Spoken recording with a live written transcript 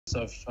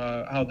of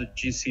how the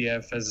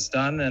GCF has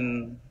done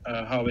and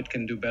how it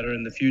can do better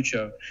in the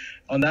future.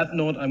 On that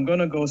note, I'm going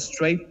to go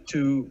straight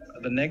to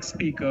the next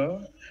speaker,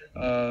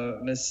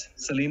 Ms.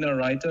 Selina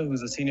Wrighter,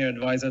 who's a senior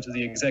advisor to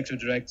the executive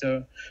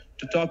director,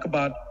 to talk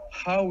about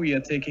how we are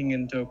taking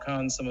into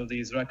account some of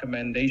these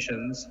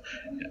recommendations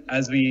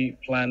as we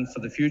plan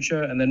for the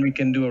future, and then we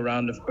can do a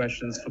round of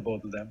questions for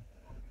both of them.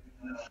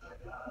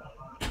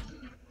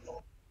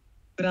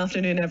 Good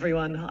afternoon,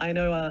 everyone. I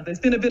know there's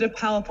been a bit of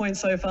PowerPoint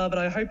so far, but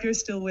I hope you're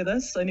still with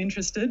us and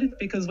interested,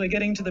 because we're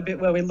getting to the bit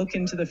where we look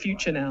into the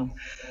future now.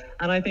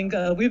 And I think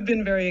we've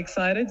been very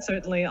excited.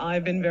 Certainly,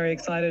 I've been very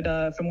excited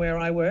from where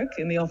I work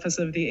in the office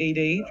of the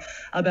ED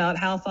about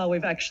how far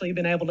we've actually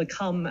been able to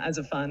come as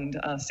a fund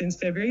since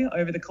February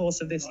over the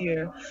course of this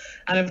year.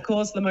 And of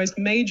course, the most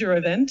major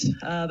event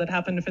that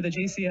happened for the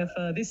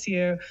GCF this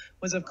year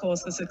was, of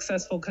course, the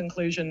successful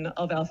conclusion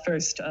of our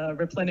first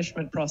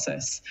replenishment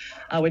process,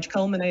 which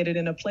culminated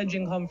in a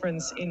pledging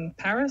conference in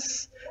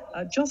Paris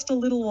just a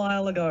little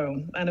while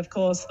ago. And of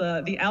course,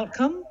 the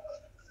outcome,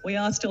 we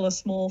are still a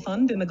small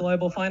fund in the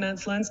global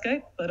finance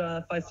landscape, but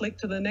if I flick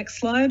to the next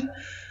slide,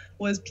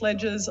 was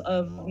pledges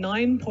of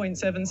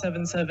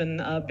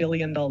 $9.777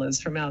 billion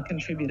from our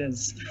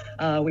contributors,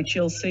 which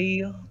you'll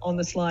see on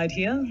the slide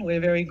here. We're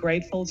very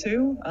grateful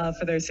to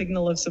for their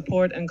signal of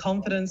support and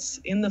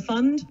confidence in the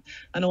fund,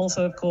 and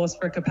also, of course,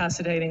 for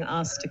capacitating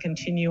us to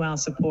continue our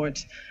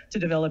support to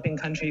developing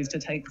countries to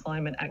take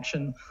climate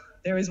action.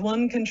 There is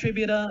one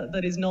contributor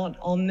that is not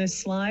on this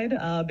slide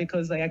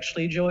because they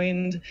actually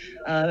joined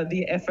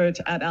the effort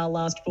at our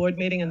last board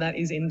meeting, and that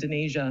is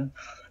Indonesia.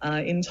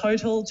 In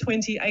total,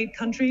 28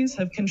 countries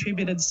have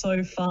contributed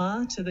so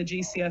far to the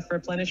GCF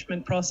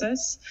replenishment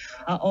process.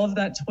 Of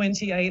that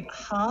 28,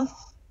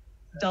 half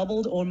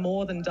doubled or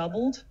more than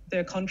doubled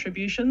their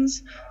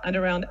contributions, and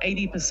around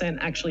 80%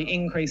 actually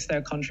increased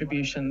their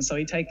contributions. So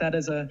we take that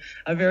as a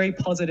very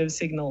positive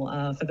signal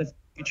for the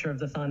future of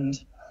the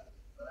fund.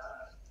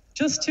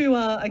 Just to,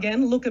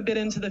 again, look a bit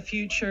into the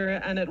future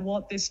and at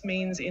what this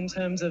means in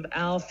terms of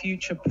our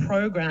future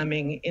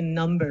programming in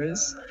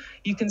numbers,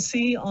 you can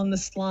see on the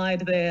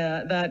slide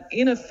there that,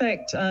 in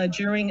effect,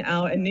 during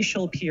our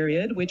initial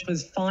period, which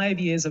was 5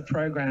 years of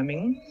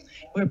programming,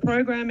 we're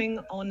programming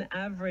on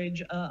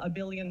average $1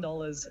 billion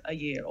a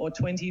year, or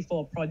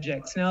 24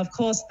 projects. Now, of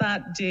course,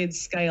 that did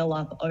scale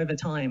up over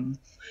time.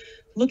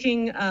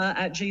 Looking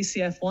at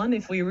GCF1,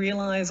 if we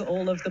realise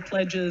all of the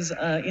pledges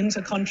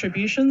into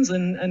contributions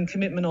and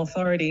commitment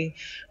authority,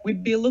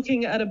 we'd be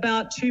looking at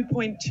about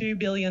 $2.2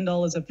 billion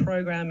of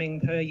programming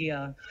per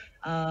year.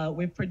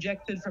 We've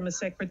projected from a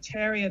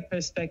secretariat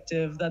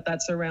perspective that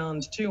that's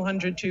around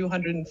 200,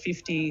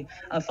 250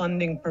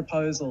 funding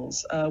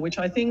proposals, which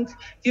I think,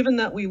 given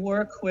that we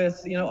work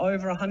with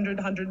over 100,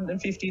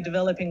 150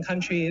 developing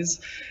countries,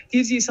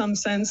 gives you some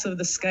sense of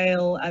the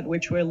scale at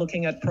which we're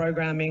looking at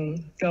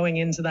programming going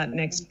into that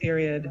next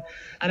period.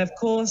 And of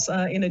course,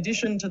 in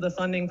addition to the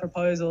funding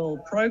proposal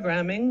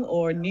programming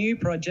or new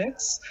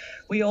projects,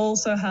 we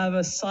also have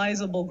a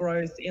sizable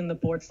growth in the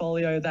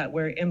portfolio that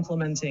we're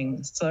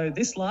implementing. So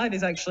this slide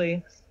is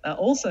actually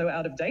also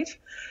out of date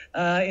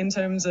in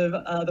terms of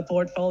the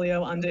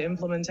portfolio under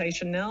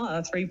implementation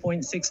now,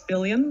 3.6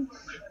 billion,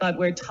 but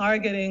we're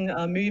targeting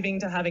moving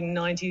to having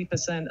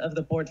 90% of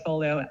the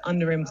portfolio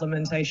under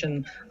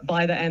implementation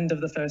by the end of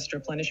the first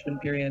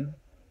replenishment period.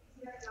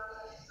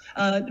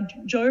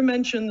 Joe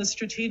mentioned the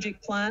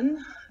strategic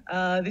plan.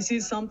 This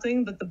is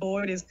something that the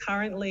board is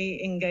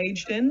currently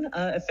engaged in.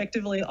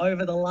 Effectively,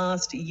 over the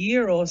last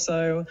year or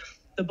so,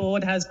 the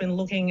board has been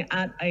looking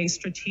at a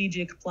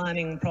strategic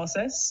planning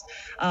process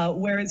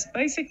where it's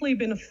basically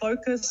been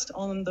focused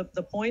on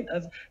the point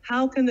of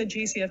how can the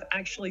GCF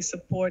actually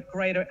support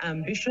greater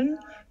ambition,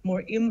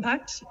 more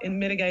impact in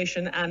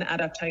mitigation and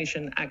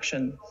adaptation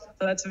action.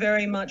 So that's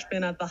very much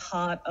been at the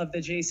heart of the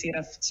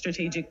GCF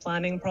strategic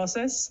planning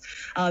process.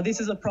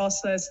 This is a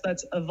process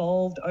that's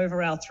evolved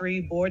over our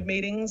 3 board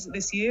meetings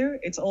this year.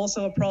 It's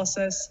also a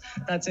process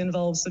that's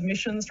involved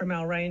submissions from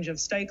our range of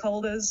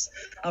stakeholders,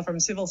 from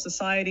civil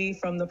society,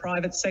 from the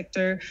private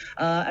sector,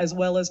 as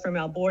well as from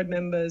our board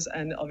members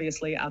and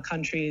obviously our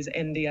countries,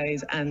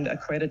 NDAs and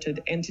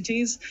accredited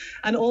entities,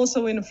 and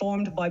also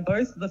informed by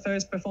both the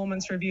first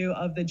performance review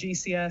of the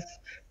GCF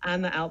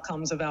and the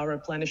outcomes of our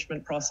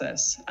replenishment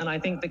process. And I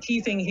think the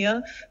key thing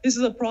here, this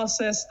is a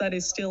process that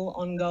is still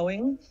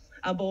ongoing.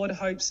 Our board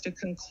hopes to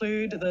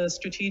conclude the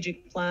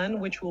strategic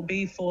plan, which will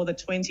be for the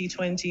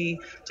 2020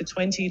 to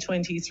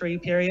 2023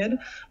 period,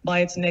 by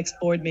its next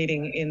board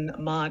meeting in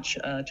March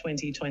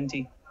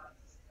 2020.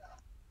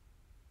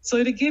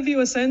 So to give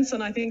you a sense,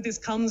 and I think this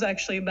comes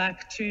actually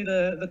back to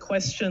the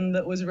question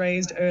that was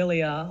raised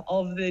earlier,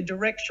 of the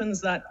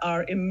directions that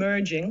are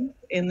emerging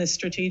in this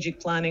strategic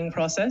planning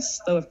process,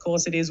 though of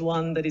course it is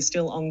one that is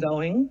still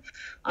ongoing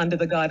under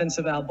the guidance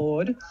of our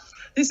board.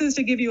 This is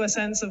to give you a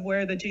sense of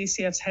where the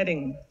GCF's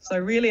heading. So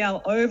really our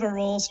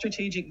overall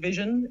strategic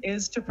vision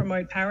is to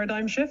promote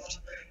paradigm shift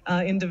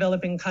in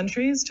developing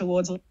countries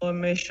towards low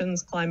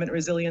emissions, climate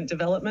resilient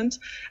development,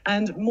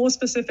 and more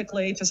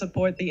specifically to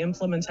support the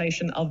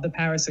implementation of the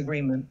Paris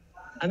Agreement.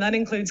 And that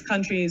includes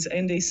countries'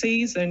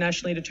 NDCs, their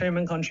nationally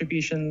determined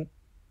contributions,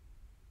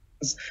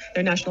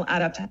 their national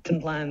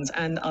adaptation plans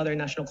and other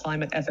national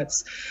climate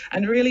efforts.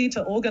 And really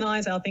to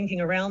organise our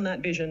thinking around that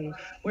vision,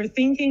 we're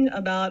thinking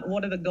about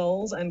what are the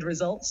goals and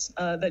results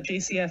that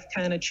GCF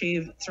can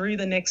achieve through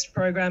the next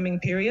programming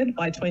period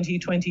by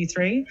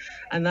 2023.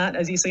 And that,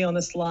 as you see on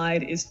the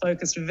slide, is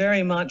focused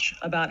very much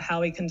about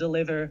how we can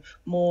deliver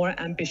more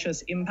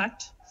ambitious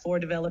impact for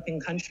developing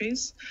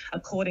countries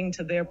according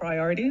to their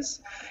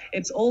priorities.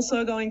 It's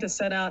also going to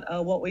set out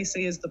what we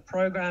see as the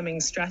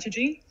programming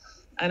strategy.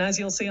 And as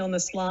you'll see on the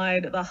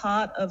slide, the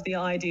heart of the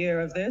idea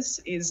of this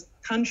is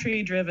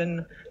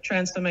country-driven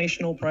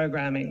transformational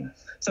programming.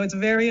 So it's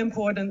very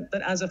important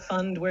that as a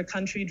fund, we're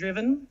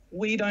country-driven.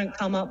 We don't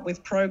come up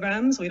with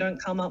programs. We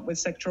don't come up with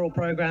sectoral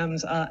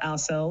programs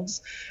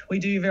ourselves. We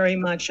do very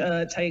much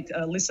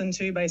listen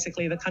to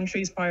basically the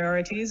country's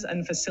priorities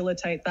and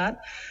facilitate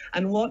that.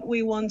 And what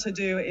we want to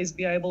do is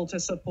be able to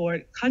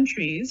support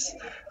countries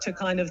to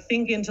kind of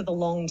think into the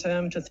long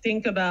term, to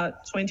think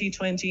about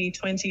 2020,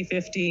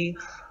 2050,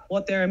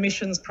 what their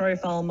emissions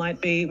profile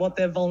might be, what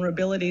their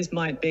vulnerabilities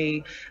might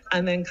be,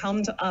 and then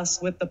come to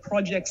us with the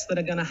projects that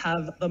are going to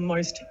have the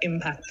most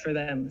impact for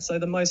them, so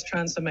the most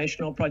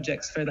transformational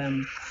projects for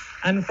them.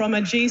 And from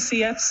a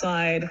GCF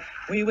side,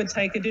 we would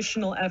take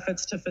additional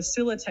efforts to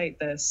facilitate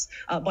this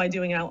by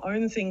doing our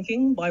own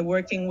thinking, by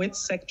working with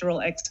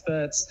sectoral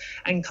experts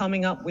and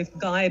coming up with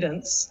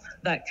guidance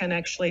that can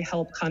actually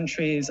help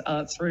countries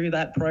through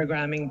that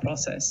programming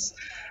process.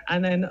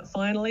 And then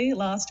finally,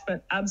 last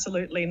but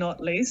absolutely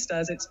not least,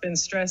 as it's been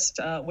stressed,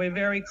 we're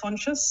very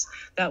conscious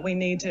that we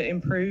need to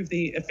improve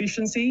the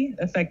efficiency,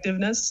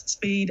 effectiveness,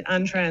 speed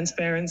and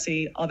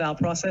transparency of our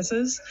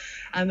processes.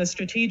 And the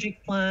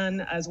strategic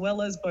plan, as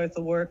well as both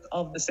the work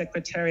of the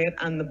Secretariat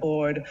and the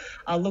board,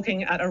 are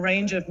looking at a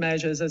range of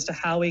measures as to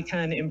how we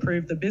can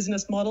improve the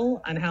business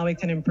model and how we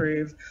can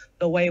improve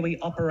the way we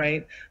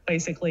operate,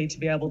 basically to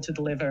be able to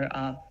deliver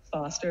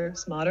faster,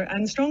 smarter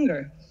and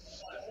stronger.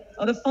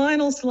 The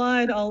final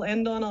slide I'll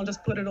end on, I'll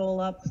just put it all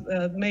up.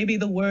 Maybe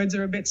the words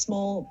are a bit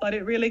small, but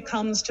it really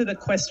comes to the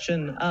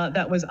question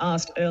that was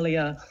asked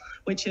earlier,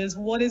 which is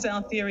what is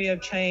our theory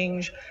of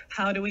change?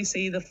 How do we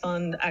see the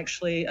fund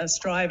actually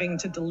striving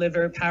to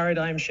deliver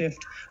paradigm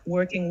shift,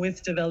 working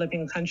with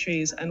developing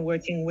countries and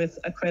working with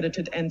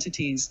accredited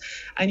entities?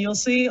 And you'll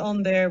see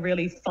on there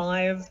really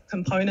 5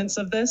 components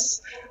of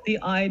this.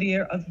 The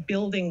idea of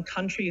building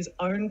countries'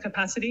 own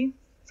capacity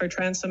for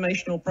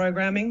transformational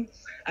programming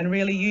and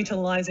really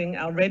utilising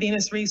our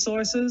readiness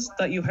resources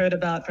that you heard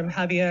about from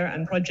Javier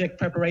and project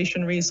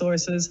preparation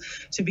resources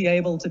to be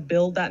able to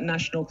build that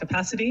national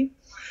capacity.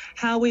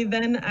 How we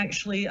then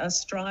actually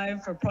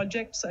strive for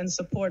projects and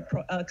support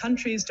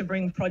countries to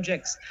bring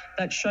projects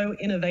that show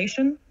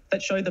innovation,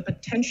 that show the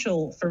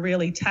potential for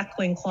really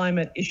tackling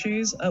climate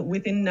issues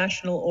within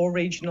national or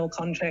regional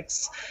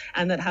contexts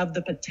and that have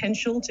the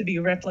potential to be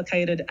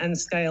replicated and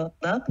scaled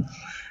up.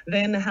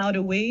 Then how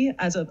do we,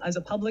 as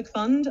a public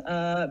fund,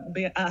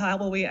 how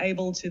are we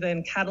able to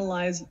then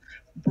catalyse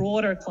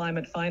broader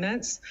climate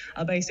finance,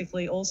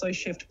 basically also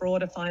shift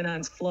broader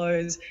finance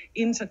flows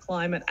into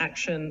climate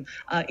action,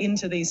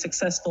 into these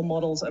successful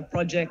models of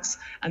projects.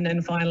 And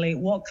then finally,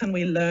 what can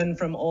we learn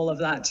from all of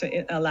that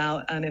to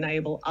allow and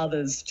enable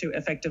others to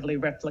effectively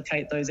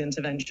replicate those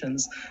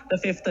interventions? The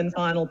 5th and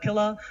final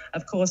pillar,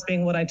 of course,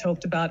 being what I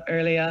talked about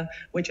earlier,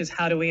 which is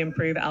how do we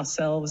improve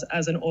ourselves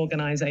as an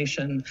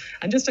organisation?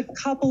 And just a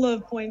couple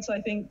of points, I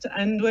think, to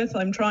end with.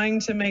 I'm trying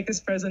to make this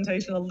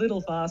presentation a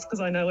little fast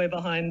because I know we're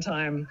behind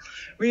time.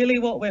 Really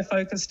what we're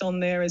focused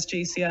on there as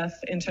GCF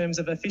in terms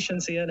of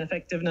efficiency and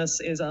effectiveness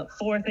is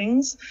 4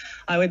 things.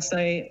 I would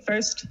say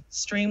first,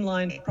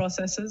 streamlined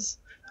processes.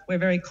 We're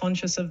very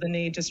conscious of the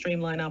need to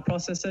streamline our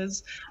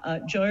processes.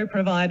 Joe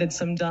provided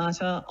some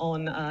data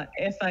on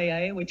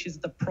FAA, which is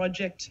the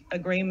project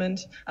agreement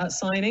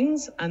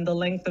signings and the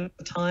length of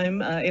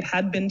time it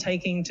had been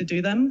taking to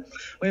do them.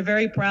 We're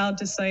very proud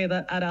to say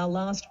that at our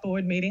last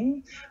board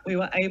meeting, we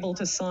were able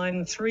to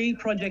sign 3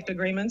 project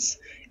agreements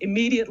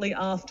immediately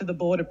after the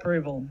board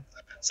approval.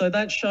 So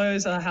that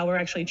shows how we're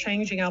actually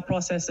changing our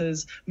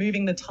processes,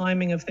 moving the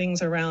timing of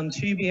things around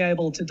to be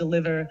able to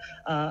deliver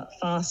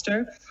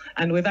faster.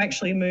 And we've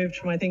actually moved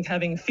from, I think,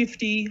 having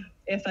 50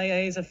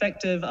 FAAs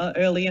effective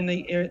earlier in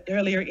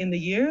the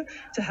year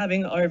to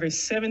having over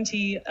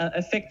 70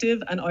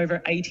 effective and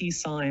over 80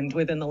 signed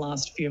within the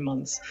last few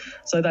months.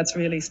 So that's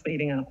really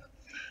speeding up.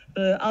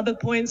 The other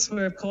points,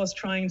 we're of course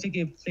trying to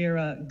give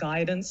clearer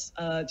guidance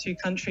to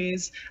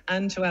countries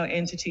and to our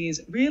entities,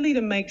 really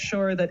to make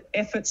sure that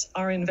efforts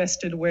are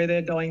invested where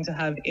they're going to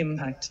have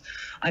impact.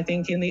 I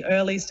think in the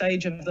early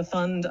stage of the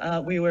fund,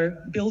 we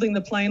were building the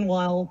plane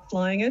while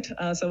flying it,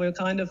 so we're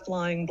kind of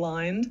flying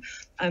blind.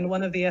 And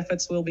one of the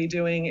efforts we'll be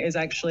doing is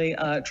actually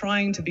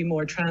trying to be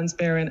more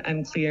transparent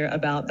and clear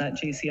about that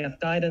GCF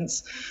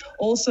guidance.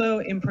 Also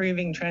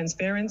improving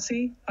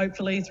transparency,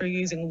 hopefully through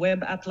using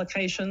web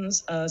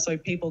applications so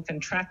people can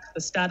track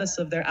the status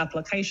of their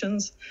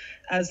applications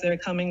as they're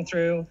coming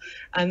through.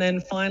 And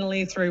then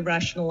finally through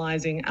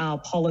rationalising our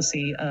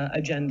policy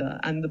agenda.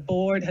 And the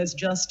board has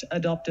just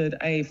adopted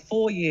a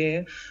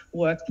 4-year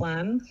work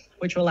plan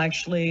which will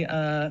actually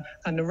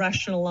kind of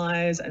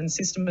rationalise and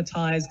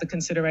systematise the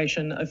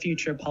consideration of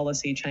future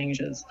policy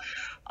changes.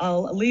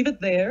 I'll leave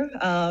it there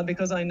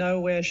because I know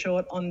we're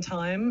short on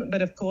time,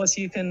 but of course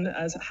you can,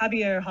 as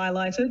Javier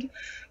highlighted,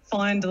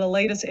 find the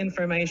latest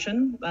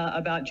information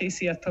about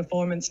GCF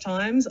performance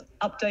times,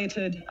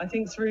 updated, I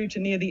think, through to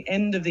near the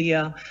end of the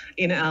year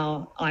in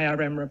our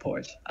IRM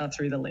report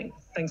through the link.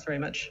 Thanks very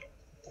much.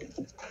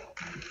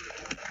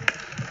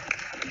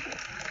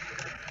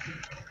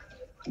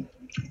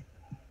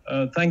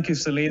 Thank you,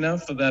 Selina,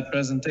 for that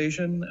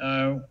presentation.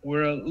 We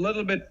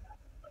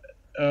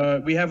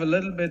have a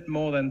little bit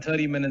more than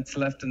 30 minutes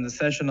left in the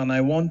session, and I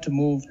want to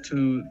move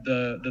to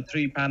the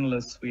 3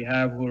 panelists we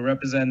have who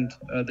represent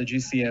the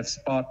GCF's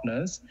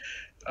partners.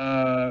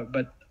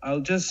 But I'll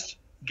just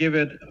give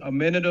it a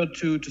minute or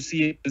two to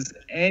see if there's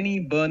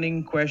any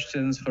burning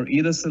questions for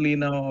either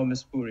Selina or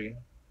Ms. Puri.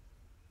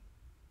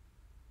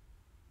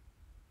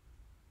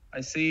 I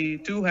see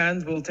 2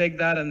 hands. We'll take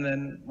that, and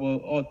then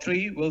or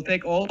 3. We'll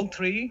take all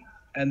 3,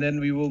 and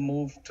then we will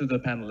move to the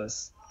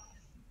panelists.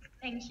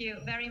 Thank you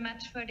very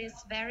much for this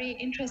very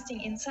interesting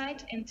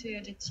insight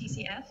into the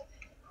GCF.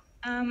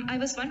 I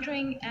was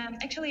wondering,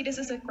 actually this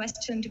is a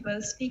question to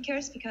both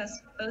speakers because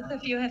both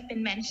of you have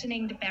been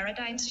mentioning the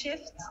paradigm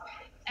shifts.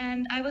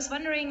 And I was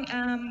wondering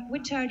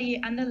which are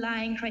the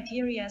underlying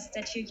criteria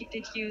that you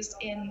did use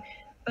in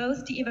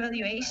both the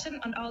evaluation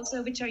and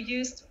also which are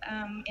used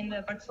in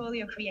the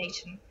portfolio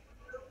creation.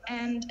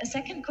 And a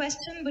second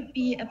question would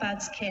be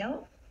about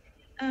scale.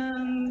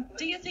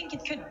 Do you think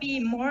it could be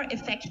more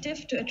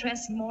effective to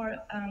address more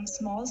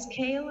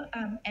small-scale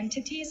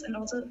entities and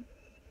also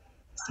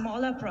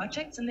smaller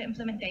projects in the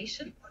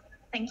implementation?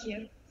 Thank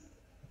you.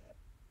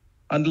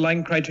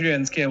 Underlying criteria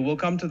and scale. We'll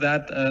come to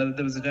that.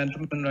 There was a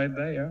gentleman right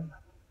there, yeah?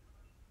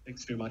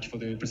 Thanks very much for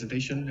the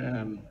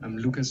presentation. I'm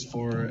Lucas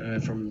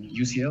from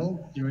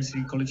UCL,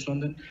 University College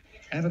London.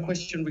 I have a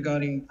question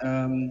regarding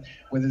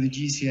whether the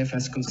GCF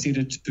has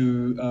considered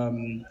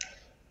to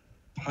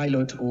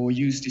pilot or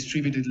use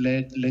distributed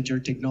ledger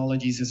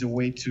technologies as a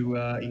way to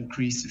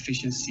increase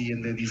efficiency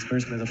in the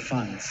disbursement of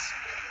funds.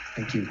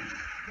 Thank you.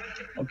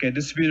 Okay,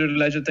 distributed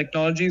ledger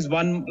technologies.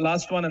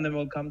 Last one, and then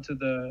we'll come to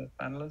the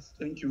panelists.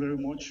 Thank you very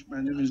much.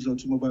 My name is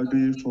Dr.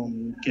 Mobagbe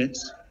from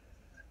GETS.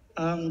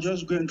 I'm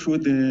just going through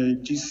the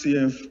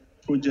GCF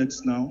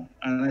projects now,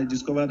 and I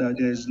discovered that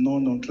there is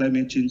none on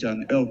climate change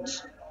and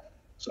health.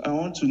 So I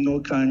want to know,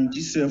 can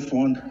GCF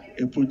fund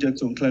a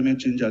project on climate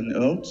change and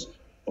health,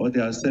 or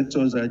there are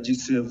sectors that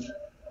GCF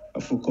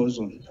are focused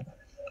on?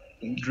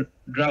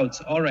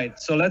 Droughts. All right.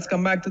 So let's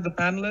come back to the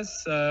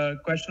panelists.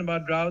 Question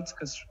about droughts,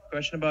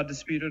 question about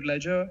disputed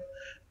ledger,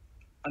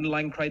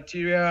 underlying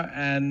criteria,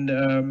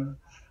 and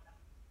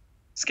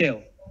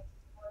scale.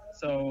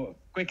 So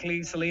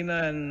quickly,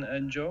 Selina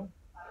and Joe.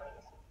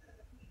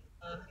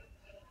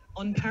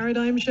 On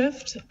paradigm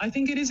shift, I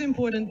think it is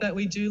important that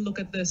we do look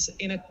at this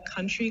in a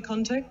country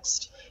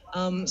context.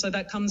 So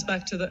that comes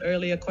back to the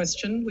earlier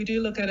question. We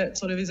do look at it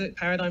sort of, is it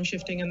paradigm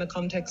shifting in the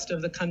context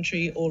of the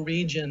country or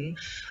region?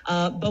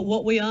 But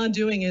what we are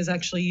doing is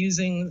actually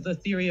using the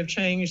theory of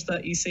change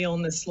that you see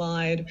on this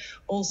slide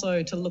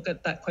also to look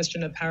at that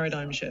question of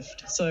paradigm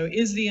shift. So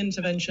is the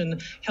intervention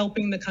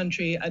helping the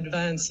country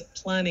advance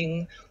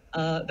planning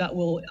that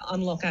will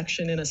unlock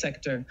action in a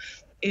sector?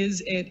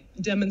 Is it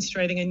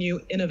demonstrating a new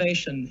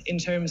innovation in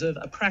terms of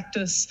a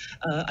practice,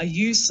 a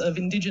use of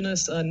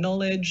indigenous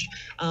knowledge,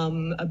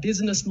 a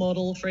business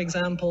model, for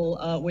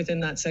example, within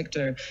that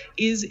sector?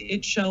 Is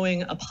it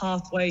showing a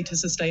pathway to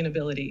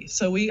sustainability?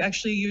 So we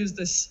actually use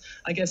this,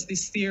 I guess,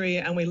 this theory,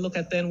 and we look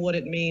at then what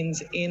it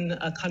means in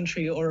a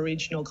country or a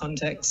regional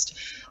context.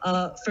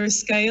 For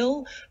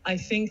scale, I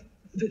think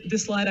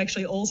this slide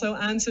actually also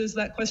answers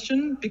that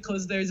question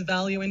because there's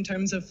value in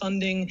terms of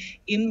funding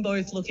in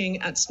both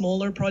looking at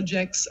smaller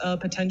projects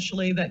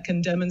potentially that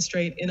can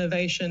demonstrate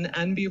innovation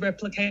and be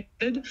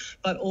replicated,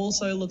 but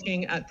also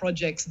looking at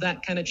projects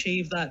that can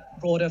achieve that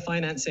broader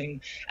financing.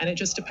 And it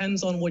just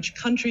depends on which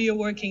country you're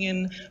working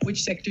in,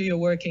 which sector you're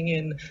working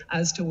in,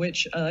 as to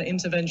which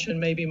intervention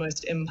may be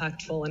most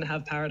impactful and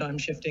have paradigm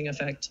shifting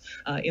effect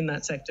in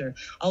that sector.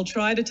 I'll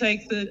try to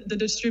take the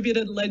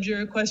distributed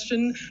ledger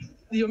question.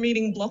 you're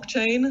meaning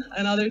blockchain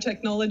and other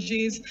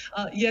technologies.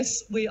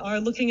 Yes, we are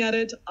looking at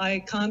it.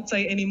 I can't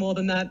say any more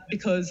than that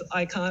because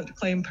I can't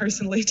claim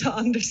personally to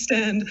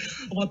understand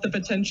what the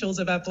potentials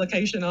of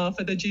application are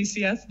for the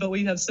GCF, but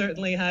we have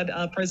certainly had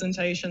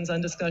presentations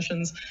and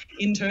discussions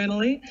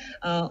internally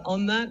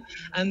on that.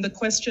 And the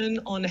question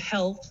on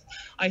health,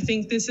 I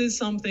think this is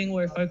something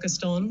we're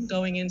focused on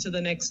going into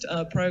the next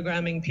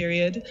programming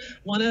period.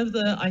 One of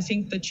the, I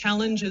think, the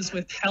challenges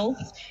with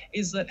health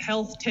is that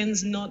health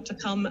tends not to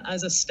come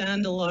as a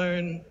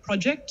standalone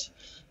project.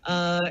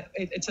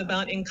 It's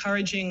about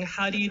encouraging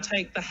how do you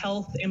take the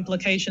health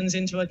implications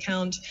into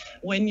account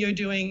when you're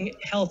doing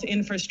health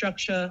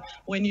infrastructure,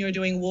 when you're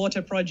doing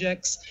water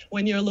projects,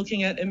 when you're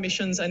looking at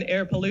emissions and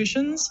air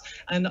pollutions.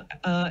 And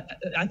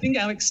I think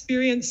our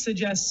experience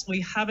suggests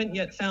we haven't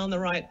yet found the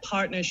right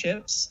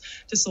partnerships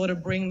to sort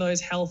of bring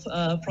those health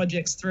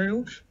projects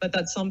through, but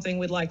that's something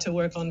we'd like to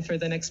work on for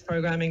the next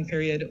programming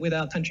period with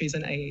our countries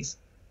and AEs.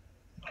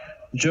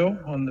 Joe,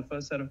 on the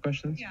first set of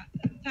questions. Yeah,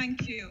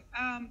 thank you.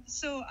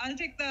 So I'll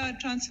take the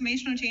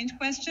transformational change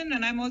question,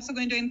 and I'm also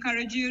going to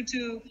encourage you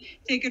to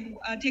take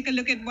a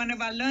look at one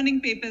of our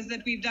learning papers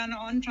that we've done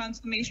on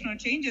transformational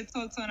change. It's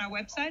also on our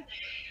website.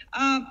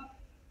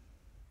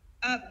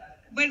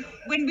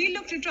 When we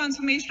looked at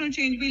transformational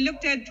change, we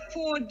looked at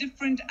 4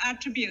 different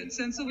attributes.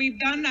 And so we've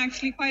done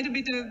actually quite a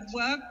bit of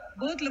work,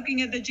 both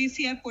looking at the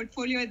GCF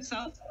portfolio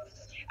itself,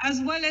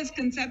 as well as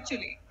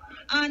conceptually.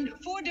 And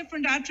 4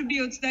 different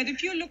attributes that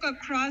if you look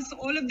across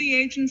all of the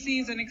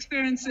agencies and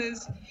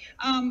experiences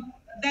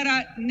that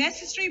are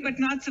necessary but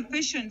not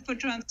sufficient for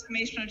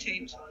transformational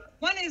change.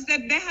 One is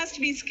that there has to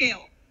be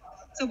scale.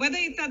 So whether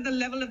it's at the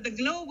level of the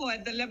globe or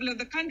at the level of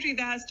the country,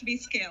 there has to be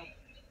scale.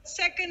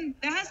 Second,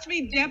 there has to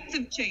be depth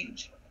of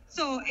change.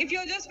 So if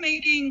you're just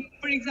making,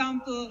 for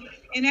example,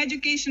 in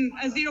education,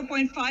 a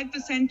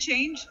 0.5%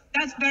 change,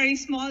 that's very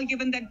small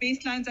given that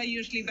baselines are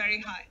usually very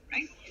high,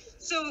 right?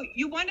 So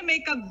you want to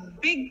make a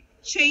big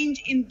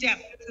change in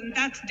depth, and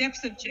that's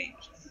depth of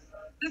change.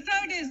 The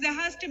third is there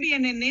has to be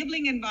an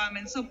enabling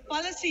environment. So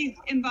policy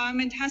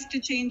environment has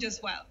to change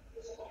as well.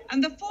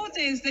 And the fourth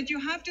is that you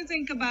have to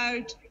think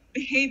about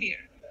behavior.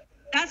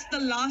 That's the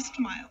last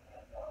mile.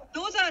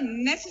 Those are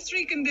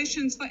necessary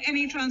conditions for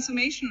any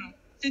transformational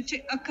to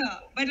occur.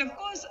 But of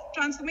course,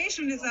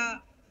 transformation is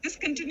a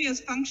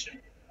discontinuous function.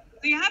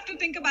 So you have to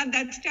think about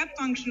that step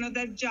function or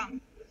that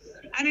jump.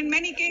 And in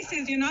many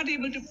cases, you're not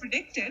able to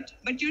predict it,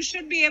 but you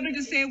should be able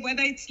to say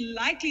whether it's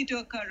likely to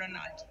occur or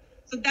not.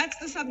 So that's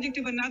the subject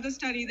of another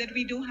study that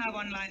we do have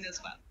online as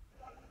well.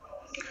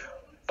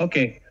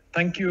 Okay,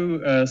 thank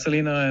you,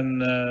 Selina and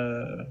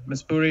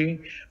Ms. Puri.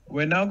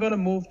 We're now going to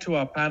move to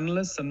our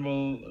panelists, and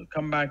we'll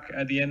come back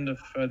at the end of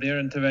their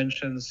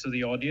interventions to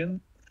the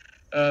audience.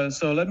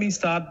 So let me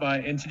start by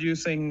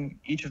introducing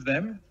each of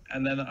them,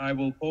 and then I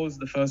will pose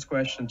the first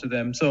question to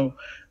them. So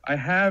I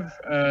have,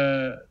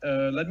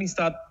 let me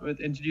start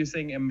with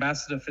introducing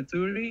Ambassador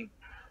Feturi,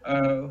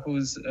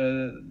 who's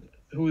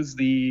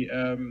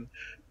the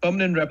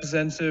permanent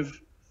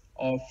representative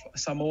of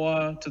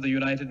Samoa to the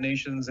United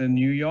Nations in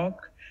New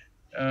York.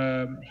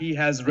 He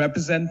has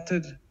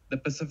represented the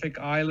Pacific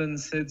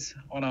Islands, sits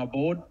on our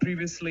board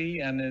previously,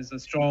 and is a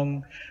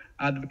strong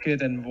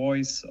advocate and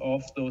voice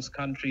of those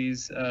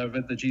countries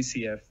with the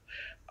GCF.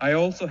 I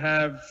also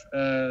have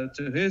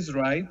to his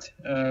right,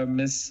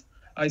 Ms.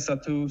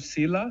 Aissatou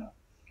Sylla,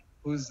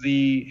 who's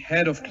the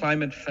head of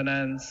climate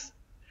finance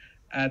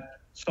at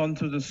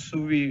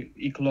Suivi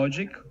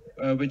Ecologique,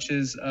 which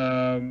is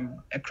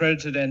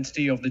accredited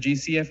entity of the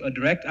GCF, a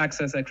direct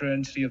access accredited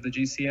entity of the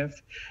GCF,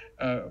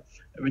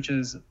 which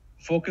is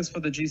focus for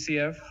the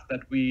GCF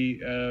that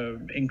we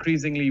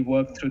increasingly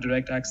work through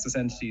direct access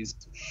entities.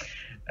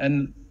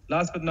 And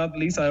last but not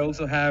least, I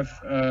also have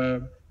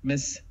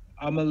Ms.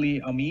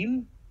 Amal-Lee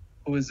Amin,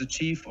 who is the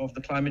chief of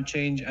the Climate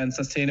Change and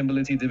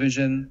Sustainability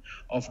Division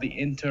of the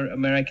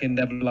Inter-American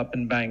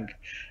Development Bank.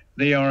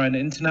 They are an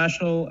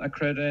international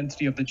accredited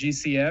entity of the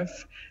GCF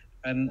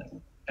and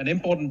an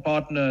important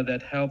partner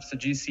that helps the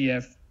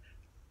GCF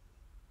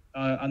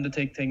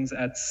undertake things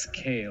at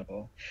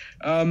scale.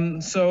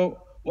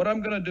 So what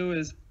I'm going to do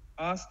is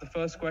ask the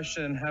first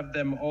question and have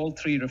them all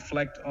three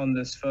reflect on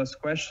this first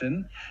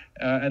question,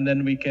 and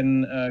then we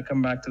can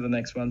come back to the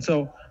next one.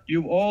 So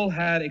you've all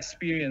had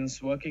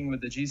experience working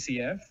with the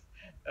GCF.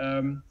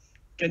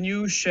 Can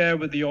you share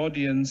with the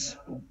audience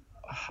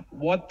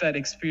what that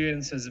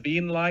experience has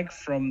been like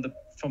from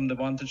the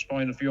vantage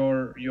point of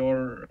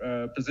your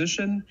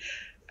position,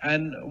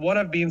 and what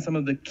have been some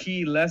of the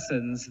key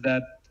lessons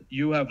that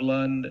you have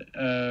learned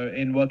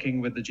in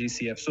working with the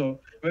GCF? So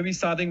maybe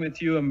starting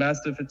with you,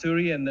 Ambassador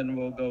Feturi, and then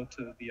we'll go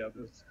to the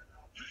others.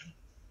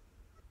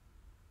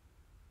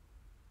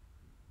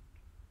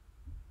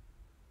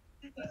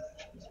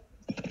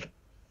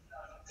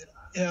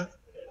 Yeah.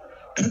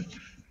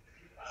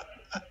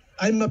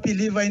 I'm a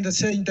believer in the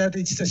saying that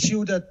it's the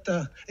shoe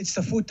that it's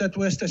the foot that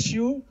wears the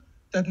shoe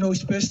that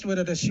knows best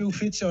whether the shoe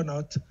fits or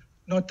not.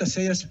 Not the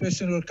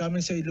salesperson will come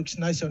and say it looks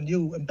nice on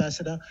you,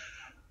 Ambassador,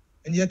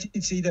 and yet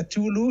it's either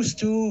too loose,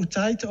 too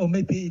tight, or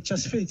maybe it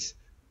just fits.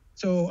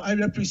 So I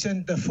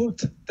represent the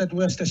foot that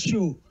wears the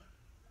shoe.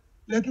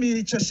 Let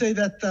me just say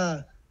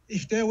that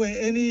if there were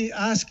any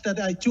ask that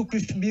I took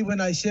with me when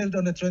I served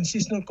on the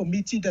transitional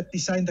committee that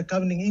designed the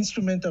governing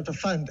instrument of the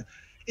fund,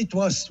 it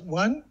was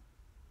 1,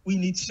 we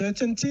need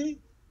certainty.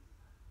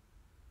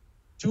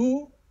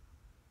 2,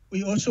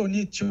 we also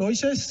need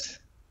choices.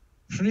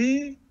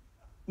 3,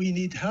 we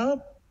need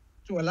help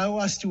to allow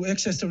us to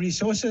access the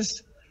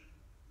resources.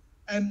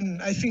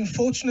 And I think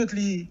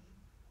fortunately,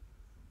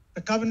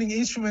 the governing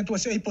instrument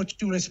was able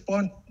to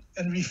respond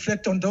and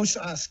reflect on those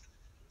asks.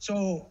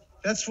 So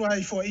that's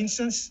why, for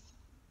instance,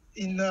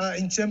 in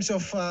terms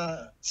of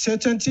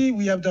certainty,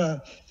 we have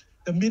the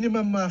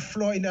minimum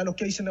floor in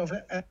allocation of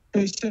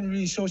allocation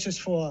resources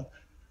for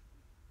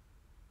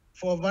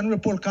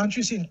vulnerable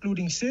countries,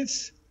 including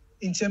SIDS.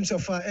 In terms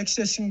of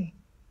accessing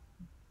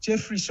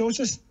GEF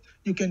resources,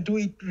 you can do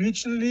it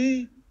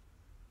regionally,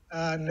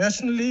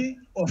 nationally,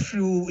 or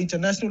through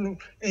international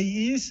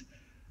AEs.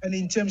 And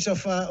in terms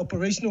of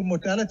operational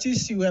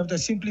modalities, you have the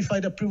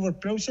simplified approval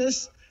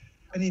process.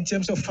 And in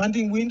terms of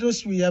funding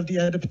windows, we have the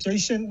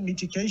adaptation,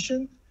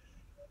 mitigation.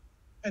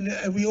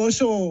 And we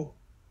also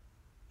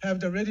have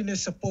the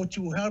readiness support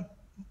to help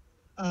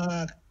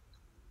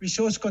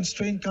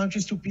resource-constrained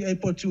countries to be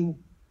able to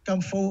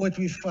come forward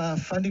with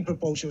funding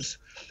proposals.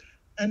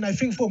 And I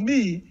think for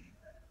me,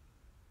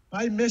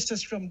 my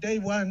message from day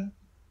one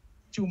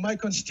to my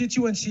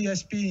constituency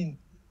has been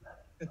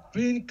the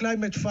Green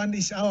Climate Fund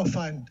is our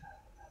fund.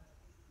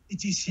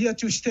 It is here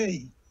to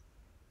stay.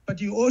 But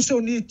you also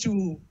need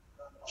to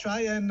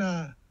try and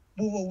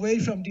move away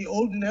from the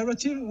old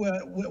narrative where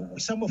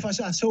some of us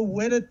are so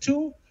wedded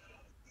to.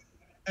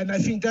 And I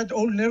think that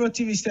old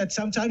narrative is that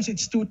sometimes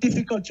it's too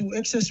difficult to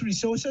access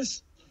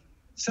resources.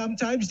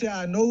 Sometimes there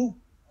are no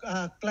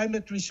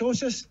climate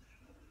resources.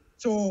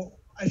 So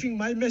I think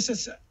my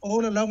message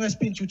all along has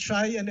been to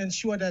try and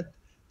ensure that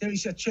there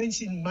is a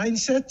change in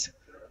mindset.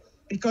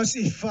 Because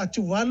if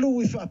Tuvalu,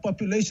 with a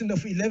population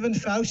of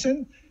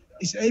 11,000,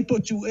 is able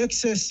to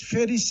access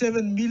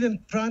 37 million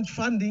grant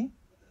funding,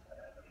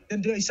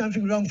 then there is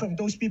something wrong from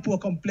those people who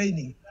are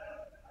complaining.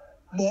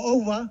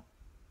 Moreover,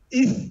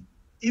 if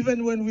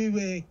even when we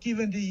were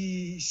given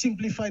the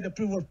simplified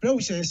approval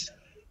process,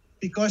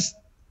 because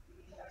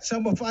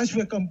some of us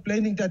were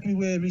complaining that we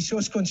were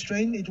resource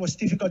constrained, it was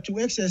difficult to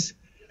access,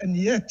 and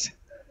yet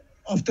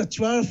of the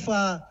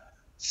 12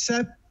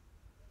 SAP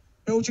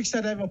projects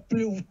that I've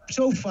approved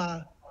so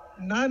far,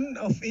 none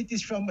of it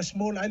is from a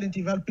small island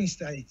developing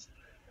state.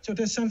 So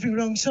there's something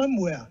wrong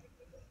somewhere.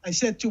 I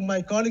said to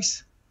my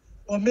colleagues,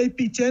 or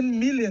maybe 10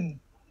 million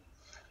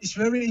is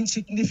very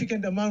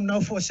insignificant amount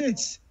now for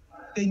SIDS.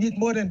 They need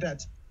more than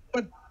that.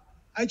 But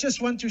I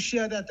just want to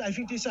share that I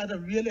think these are the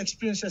real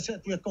experiences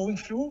that we're going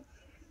through.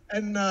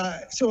 And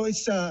so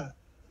it's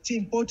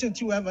important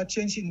to have a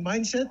change in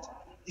mindset.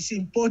 It's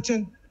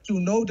important to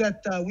know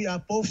that we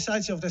are both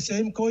sides of the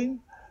same coin.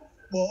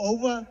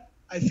 Moreover,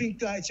 I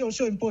think it's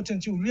also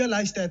important to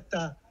realize that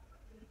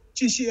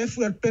GCF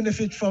will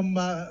benefit from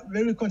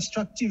very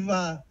constructive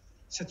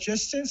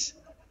suggestions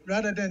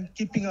rather than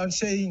keeping on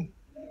saying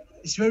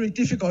it's very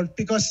difficult,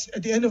 because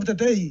at the end of the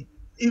day,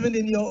 even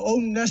in your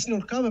own national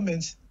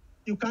governments,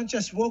 you can't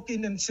just walk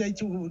in and say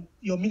to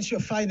your Ministry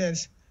of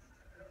Finance,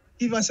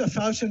 give us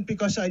 1,000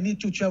 because I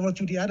need to travel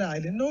to the other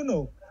island.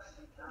 No.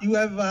 You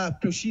have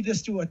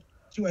procedures to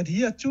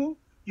adhere to,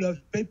 you have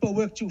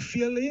paperwork to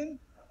fill in.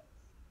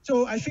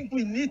 So I think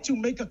we need to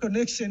make a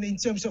connection in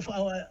terms of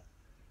our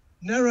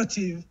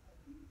narrative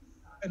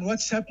and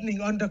what's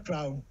happening on the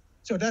ground.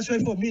 So that's why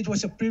for me it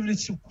was a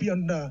privilege to be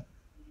on the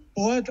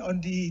board,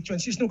 on the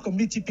transitional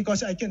committee,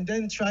 because I can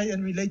then try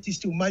and relate this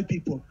to my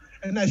people.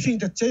 And I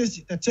think the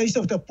taste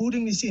of the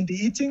pudding is in the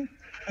eating,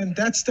 and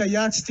that's the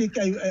yardstick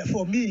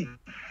for me.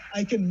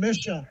 I can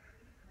measure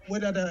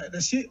whether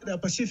the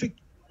Pacific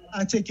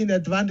are taking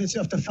advantage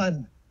of the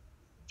fund.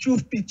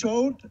 Truth be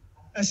told,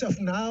 as of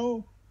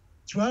now,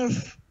 10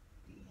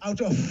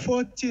 out of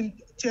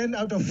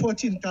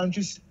 14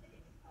 countries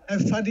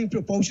have funding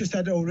proposals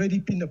that have already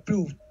been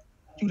approved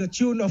to the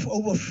tune of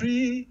over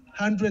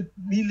 $300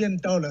 million.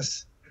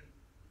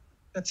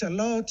 That's a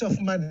lot of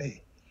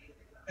money.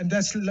 And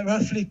that's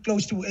roughly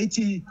close to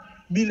 80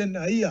 million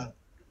a year.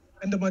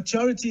 And the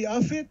majority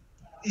of it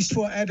is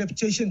for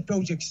adaptation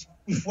projects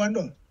with one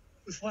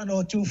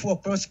or two for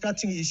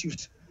cross-cutting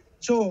issues.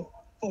 So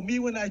for me,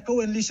 when I go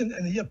and listen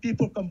and hear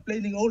people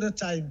complaining all the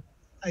time,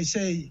 I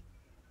say,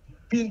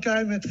 Green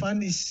Climate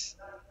Fund is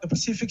the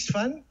Pacific's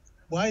fund.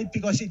 Why?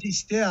 Because it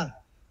is there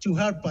to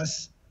help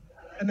us.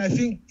 And I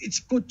think it's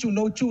good to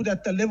know too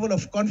that the level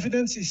of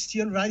confidence is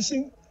still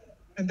rising.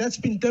 And that's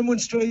been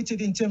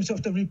demonstrated in terms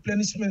of the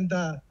replenishment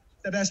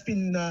that has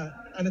been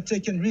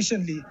undertaken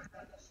recently.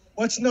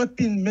 What's not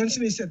been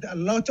mentioned is that a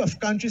lot of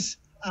countries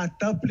are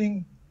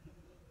doubling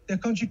their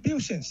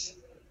contributions.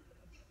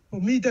 For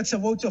me, that's a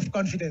vote of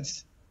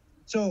confidence.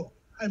 So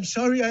I'm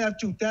sorry I have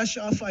to dash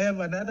off. I have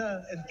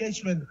another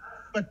engagement,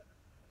 but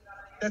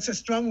that's a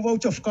strong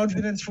vote of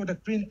confidence for the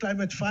Green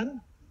Climate Fund,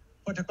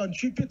 for the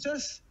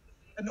contributors,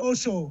 and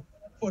also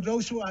for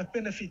those who are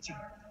benefiting.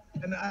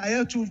 And I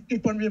have to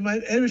keep on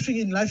reminding, everything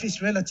in life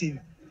is relative.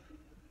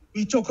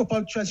 We talk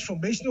about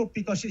transformational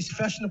because it's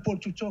fashionable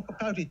to talk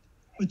about it.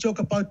 We talk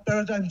about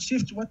paradigm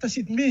shift. What does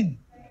it mean?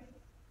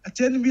 A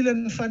 $10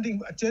 million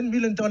funding, a $10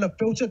 million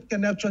project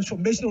can have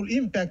transformational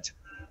impact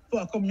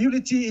for a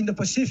community in the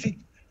Pacific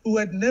who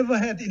had never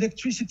had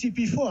electricity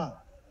before,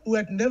 who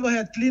had never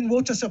had clean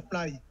water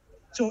supply.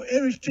 So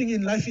everything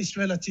in life is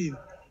relative.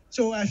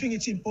 So I think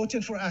it's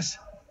important for us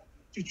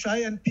to try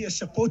and be as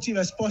supportive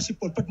as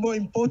possible, but more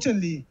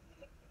importantly,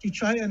 to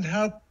try and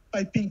help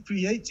by being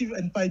creative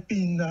and by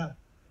being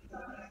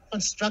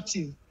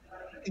constructive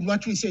in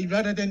what we say,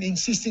 rather than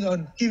insisting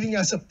on giving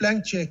us a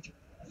blank check,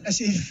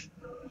 as if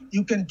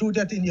you can do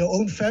that in your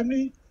own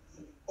family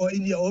or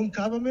in your own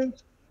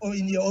government or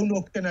in your own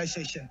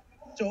organization.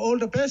 So all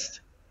the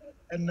best,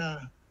 and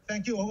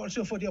thank you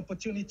also for the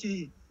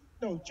opportunity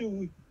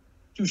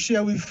to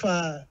share with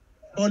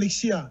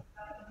colleagues here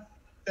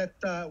that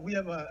we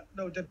have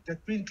that the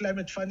Green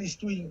Climate Fund is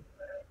doing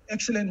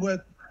excellent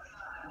work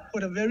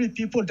for the very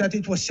people that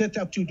it was set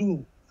up to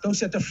do,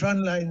 those at the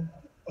front line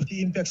of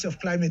the impacts of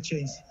climate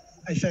change.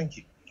 I thank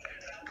you.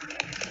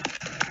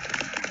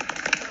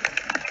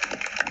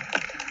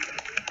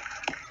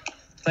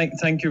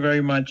 Thank you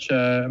very much,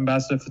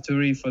 Ambassador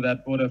Feturi, for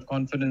that vote of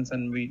confidence,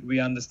 and we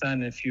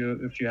understand if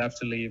you have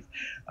to leave.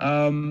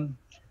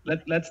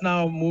 Let's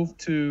now move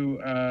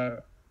to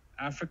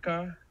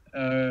Africa,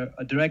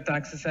 a direct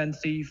access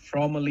entity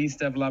from a least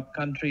developed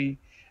country.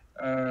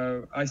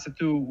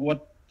 Aissatou,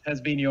 what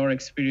has been your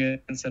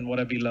experience and what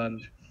have you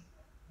learned?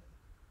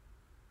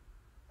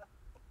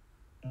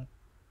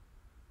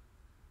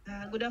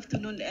 Good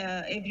afternoon,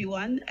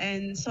 everyone,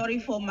 and sorry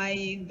for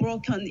my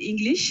broken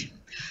English.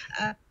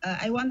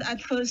 I want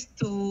at first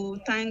to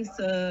thank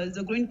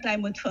the Green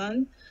Climate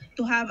Fund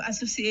to have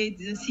associated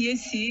the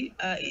CAC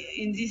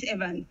in this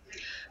event.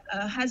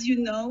 As you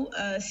know,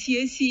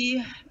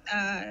 CAC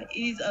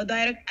is a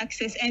direct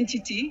access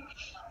entity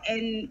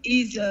and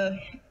is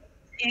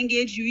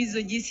engaged with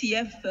the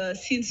GCF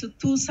since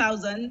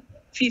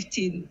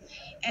 2015.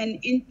 And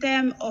in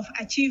terms of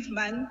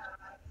achievement,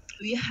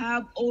 we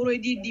have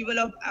already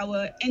developed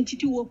our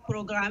entity work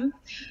program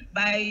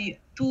by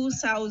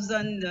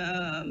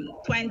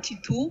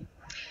 2022.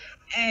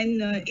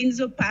 And in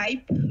the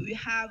pipe, we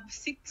have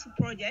 6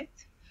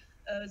 projects.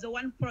 The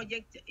one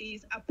project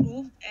is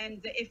approved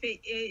and the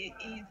FAA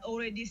is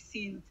already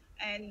seen.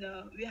 And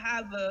we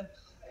have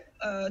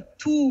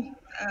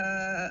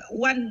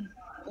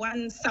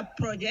one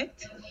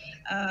sub-project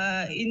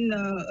in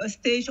a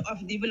stage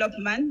of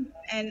development.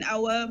 And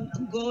our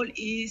goal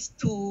is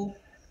to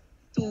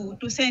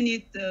send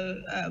it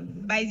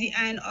by the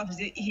end of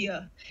the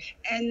year.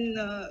 And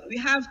we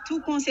have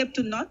 2 concept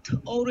notes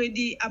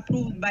already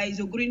approved by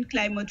the Green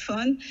Climate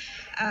Fund,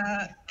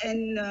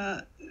 and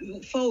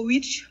for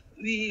which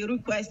we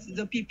request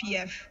the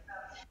PPF.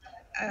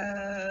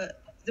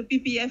 The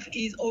PPF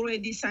is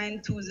already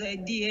signed to the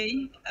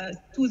DA,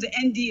 to the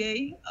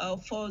NDA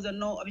for the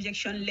no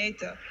objection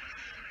letter.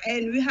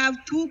 And we have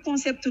 2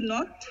 concept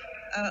notes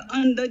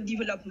under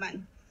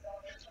development.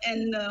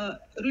 And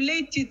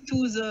related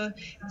to the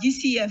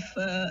GCF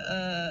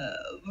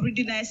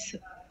readiness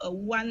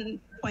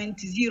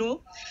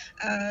 1.0,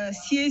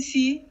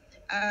 CAC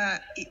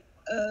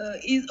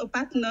is a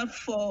partner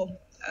for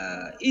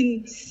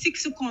in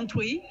 6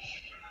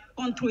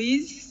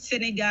 countries: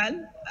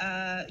 Senegal,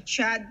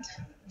 Chad,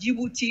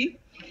 Djibouti,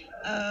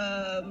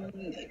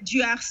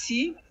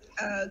 DRC,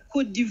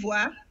 Côte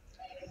d'Ivoire,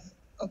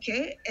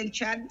 okay, and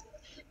Chad,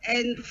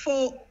 and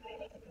 4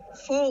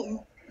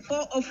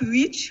 of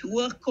which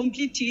were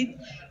completed,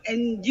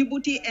 and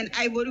Djibouti and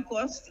Ivory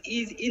Coast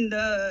is in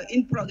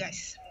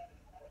progress.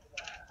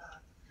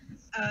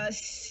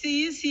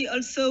 CAC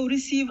also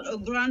received a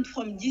grant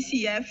from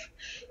GCF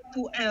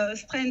to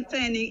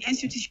strengthening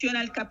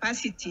institutional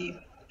capacity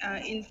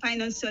in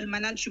financial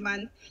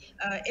management,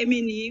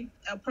 M&E,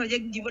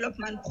 project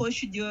development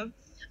procedure,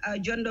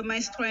 gender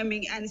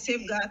mainstreaming, and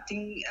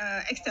safeguarding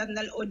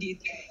external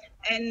audit.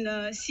 And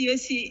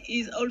CAC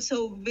is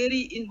also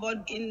very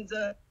involved in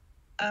the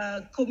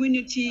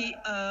community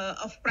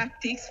of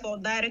practice for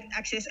direct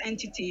access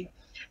entity.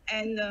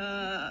 And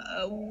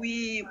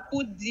we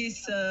put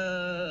this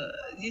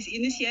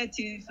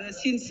initiative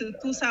since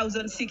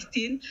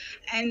 2016,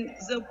 and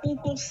the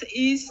purpose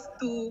is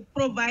to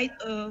provide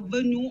a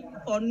venue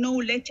for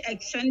knowledge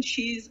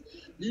exchanges,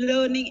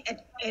 learning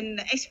and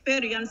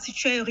experience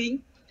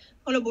sharing,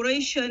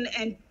 collaboration,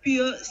 and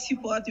peer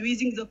support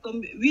within the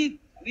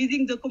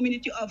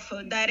community of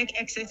direct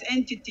access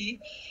entity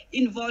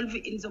involved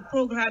in the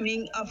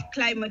programming of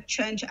climate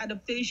change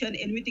adaptation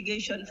and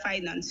mitigation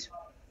finance.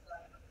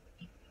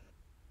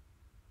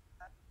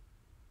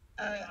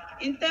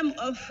 In terms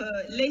of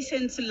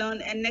lessons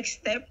learned and next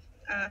step,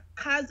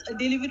 as a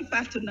delivery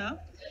partner,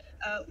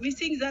 we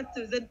think that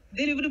the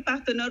delivery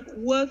partner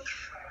work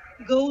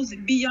goes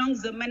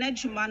beyond the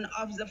management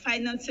of the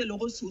financial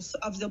resource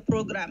of the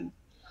program.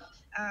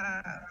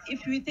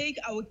 If we take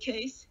our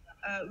case,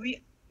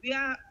 we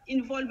are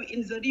involved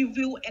in the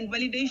review and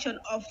validation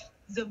of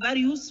the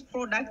various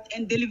product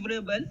and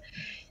deliverable.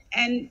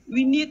 And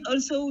we need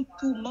also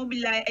to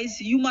mobilize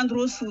human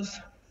resource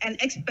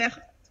and expert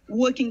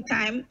working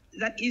time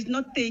that is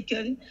not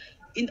taken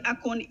in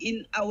account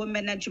in our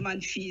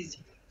management fees.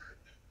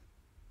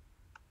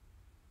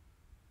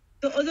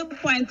 The other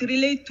point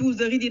related to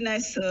the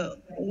readiness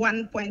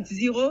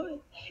 1.0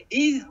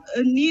 is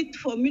a need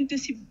for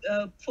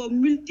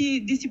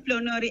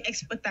multidisciplinary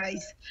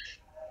expertise,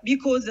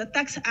 because the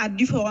tasks are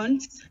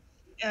different,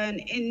 and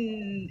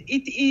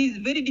it is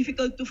very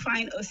difficult to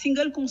find a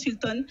single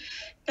consultant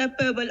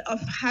capable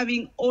of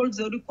having all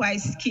the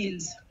required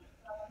skills.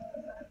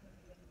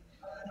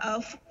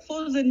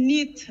 For the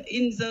need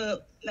in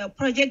the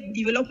project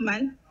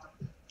development,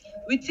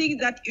 we think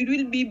that it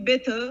will be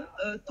better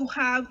to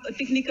have a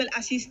technical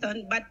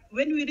assistant, but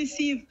when we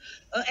receive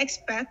an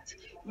expert,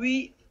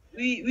 we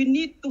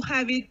need to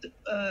have it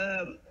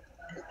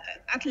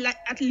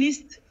at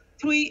least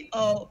 3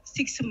 or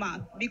 6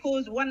 months,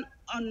 because one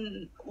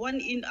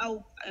in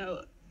our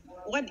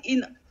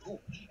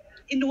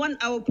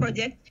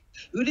project,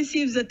 we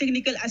receive the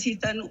technical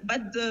assistant,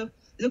 but the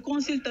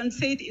consultant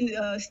said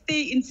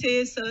stay in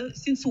CS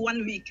since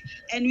 1 week,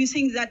 and we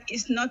think that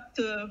it's not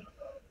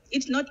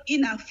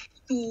enough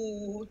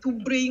to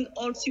bring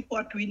all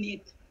support we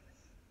need.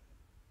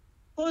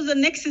 For the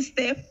next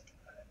step,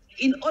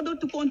 in order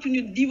to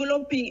continue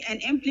developing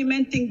and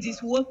implementing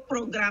this work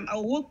program,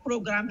 our work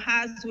program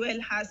has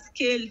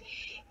scaled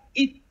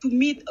it to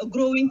meet a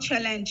growing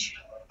challenge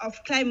of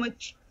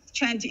climate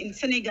change in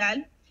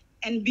Senegal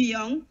and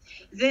beyond.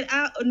 There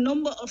are a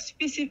number of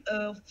specific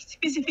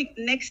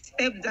next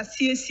steps that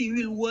CSC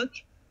will work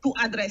to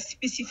address,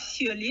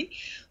 specifically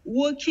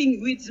working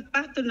with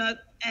partners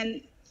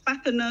and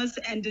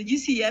the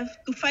GCF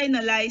to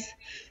finalize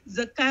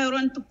the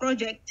current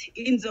project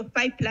in the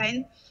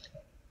pipeline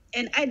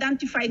and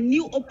identify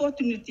new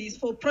opportunities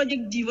for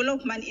project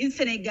development in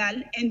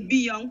Senegal and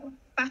beyond,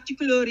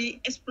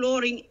 particularly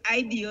exploring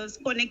ideas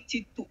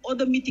connected to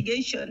other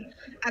mitigation,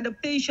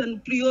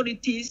 adaptation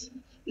priorities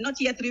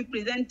not yet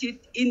represented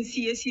in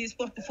CSC's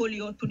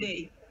portfolio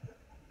today.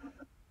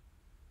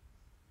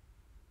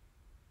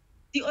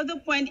 The other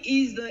point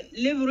is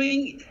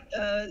leveraging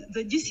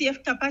the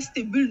GCF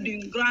capacity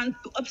building grant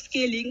to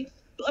upscale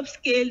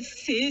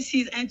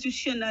CSC's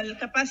institutional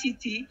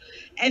capacity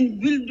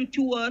and build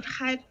toward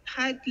higher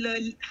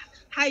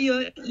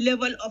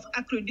level of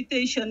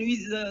accreditation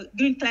with the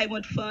Green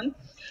Climate Fund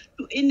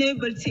to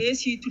enable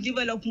CSC to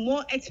develop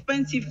more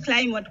expensive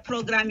climate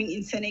programming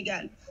in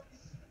Senegal.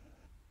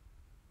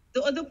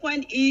 The other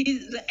point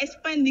is the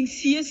expanding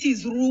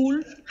CSC's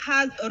role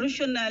as a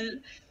regional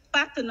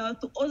partner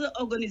to other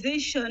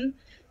organizations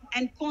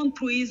and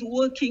countries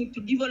working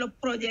to develop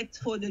projects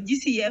for the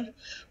GCF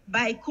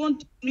by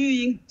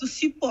continuing to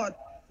support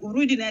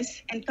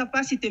readiness and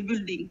capacity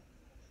building.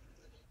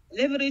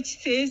 Leverage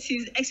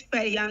CSC's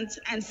experience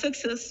and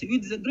success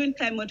with the Green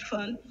Climate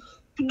Fund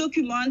to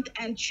document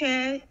and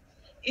share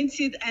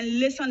insights and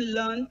lessons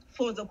learned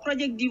for the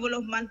project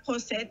development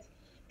process,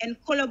 and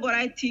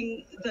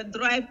collaborating the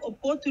drive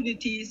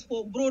opportunities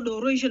for broader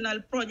regional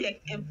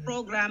project and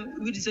program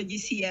with the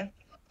GCF.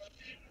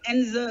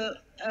 And the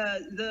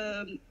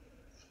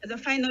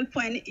final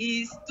point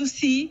is to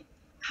see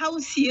how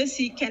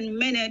CSC can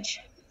manage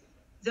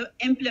the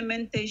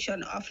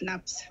implementation of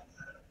NAPS.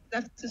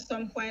 That's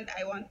some point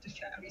I want to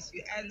share with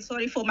you. And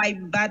sorry for my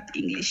bad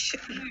English.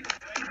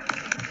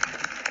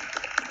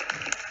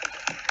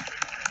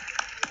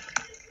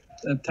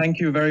 Thank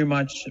you very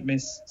much,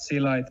 Ms.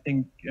 Sylla. I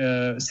think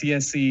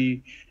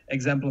CSC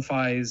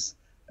exemplifies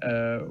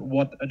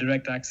what a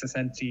direct access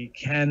entity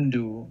can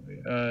do.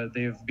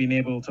 They've been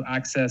able to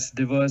access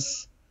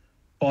diverse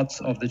parts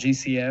of the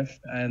GCF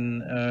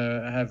and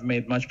have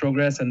made much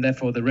progress, and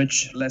therefore the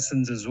rich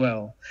lessons as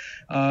well.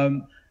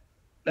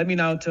 Let me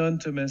now turn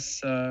to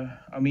Ms.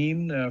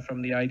 Amin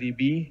from the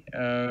IDB.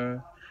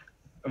 A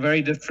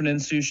very different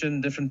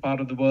institution, different part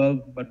of the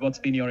world, but what's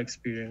been your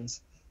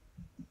experience?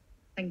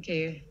 Thank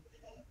you.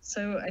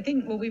 So I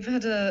think, well, we've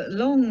had a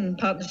long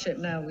partnership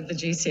now with the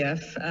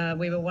GCF.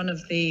 We were one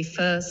of the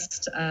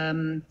first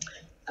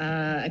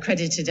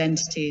accredited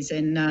entities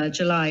in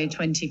July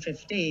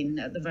 2015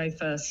 at the very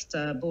first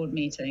board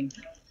meeting.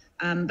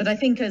 But I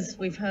think, as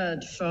we've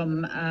heard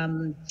from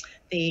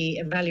the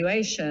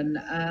evaluation,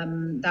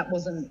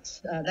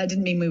 that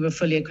didn't mean we were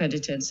fully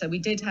accredited. So we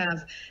did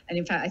have, and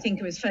in fact, I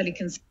think it was fairly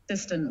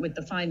consistent with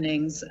the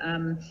findings.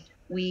 I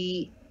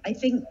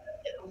think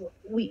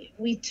we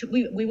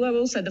were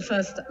also the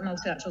first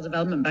multilateral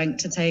development bank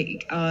to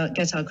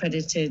get our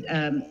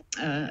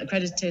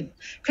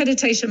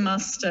accreditation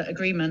master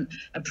agreement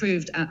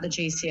approved at the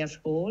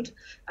GCF board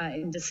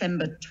in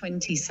December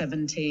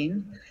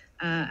 2017.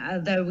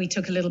 Though we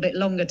took a little bit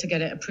longer to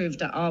get it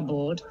approved at our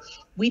board.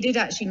 We did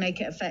actually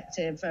make it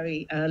effective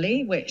very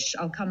early, which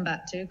I'll come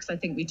back to, because I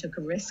think we took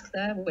a risk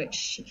there,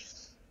 which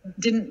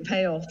didn't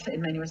pay off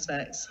in many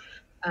respects.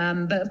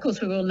 But of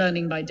course, we were all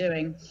learning by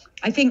doing.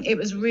 I think it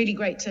was really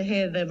great to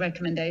hear the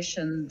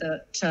recommendation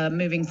that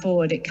moving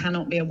forward, it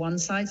cannot be a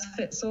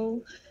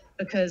one-size-fits-all,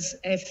 because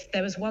if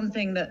there was one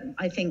thing that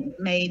I think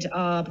made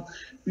our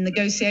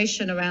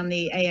negotiation around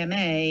the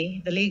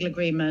AMA, the legal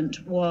agreement,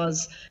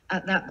 was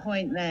at that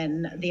point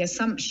then the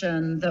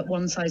assumption that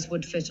one size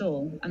would fit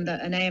all, and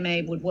that an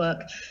AMA would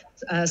work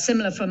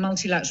similar for a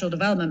multilateral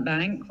development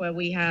bank, where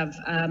we have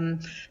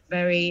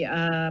very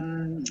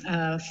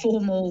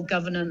formal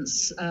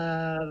governance,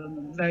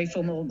 very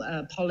formal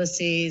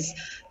policies,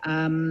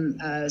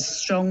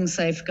 strong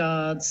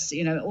safeguards,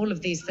 all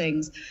of these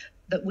things,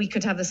 that we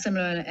could have a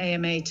similar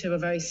AMA to a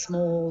very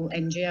small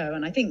NGO.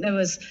 And I think there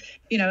was,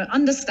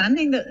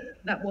 understanding that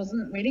that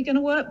wasn't really going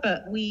to work,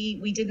 but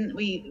we didn't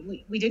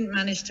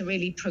manage to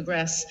really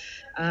progress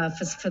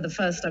for the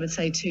first, I would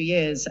say, 2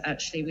 years.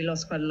 Actually, we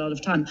lost quite a lot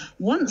of time.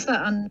 Once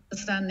that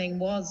understanding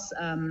was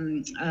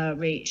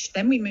reached,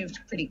 then we moved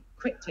pretty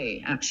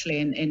quickly, actually,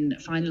 in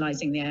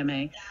finalising the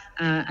AMA,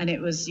 and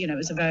it was, it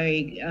was a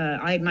very.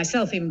 I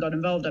myself even got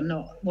involved. I'm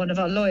not one of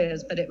our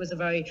lawyers, but it was a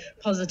very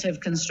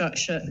positive,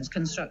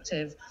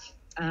 constructive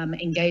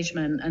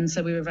engagement, and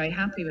so we were very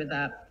happy with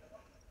that.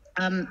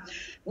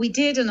 We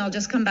did, and I'll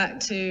just come back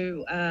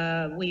to,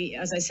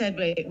 as I said,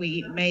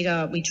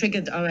 we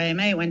triggered our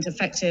AMA, it went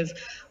effective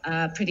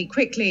pretty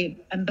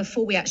quickly, and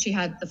before we actually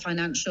had the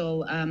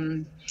financial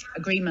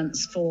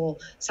agreements for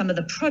some of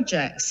the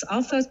projects.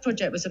 Our first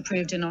project was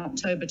approved in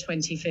October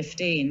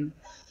 2015.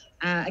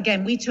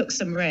 Again, we took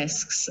some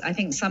risks. I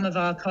think some of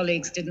our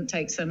colleagues didn't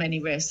take so many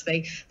risks.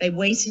 They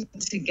waited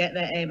to get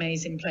their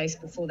AMAs in place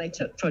before they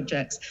took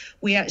projects.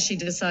 We actually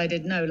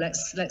decided, no,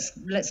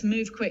 let's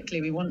move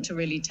quickly. We want to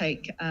really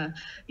take,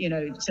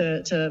 move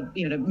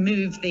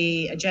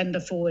the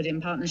agenda forward in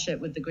partnership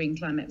with the Green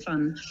Climate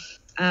Fund.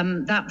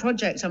 That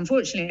project,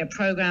 unfortunately, a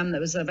program that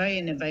was a very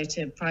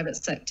innovative private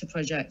sector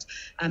project,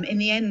 in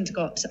the end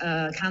got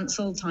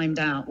cancelled, timed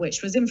out,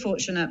 which was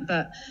unfortunate,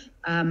 but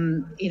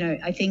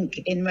I think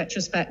in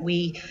retrospect,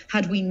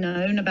 had we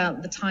known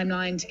about the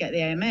timeline to get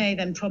the AMA,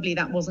 then probably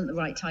that wasn't the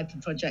right type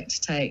of project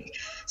to take.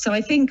 So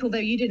I think, although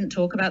you didn't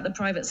talk about the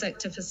private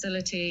sector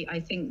facility, I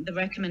think the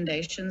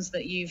recommendations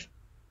that you've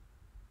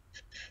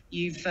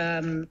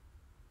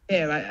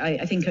here,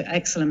 I think are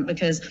excellent,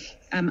 because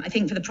I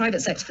think for the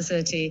private sector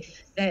facility,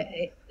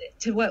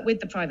 to work with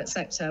the private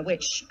sector,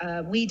 which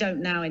we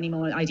don't now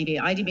anymore,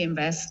 IDB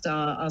Invest,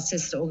 our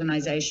sister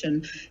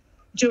organization,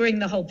 during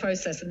the whole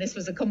process, and this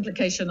was a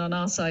complication on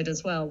our side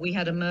as well, we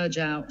had a merge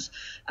out,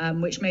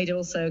 which made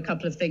also a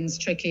couple of things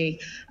tricky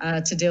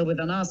to deal with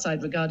on our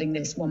side regarding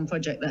this one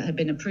project that had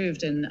been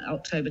approved in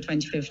October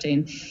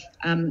 2015.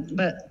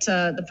 But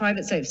the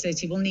private sector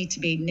facility will need to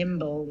be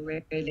nimble,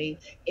 really,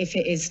 if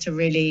it is to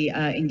really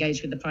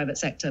engage with the private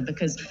sector,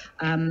 because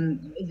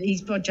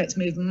these projects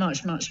move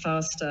much, much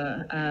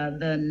faster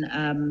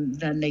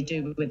than they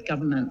do with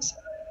governments.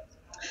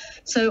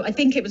 So I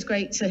think it was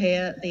great to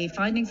hear the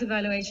findings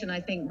evaluation. I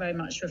think very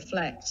much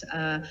reflect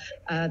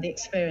the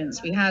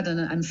experience we had,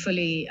 and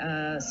fully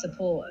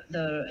support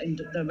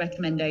the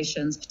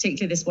recommendations,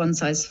 particularly this one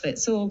size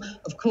fits all.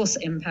 Of course,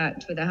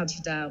 impact without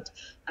a doubt,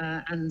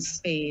 and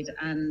speed.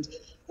 And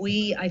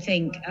we, I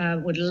think,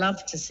 would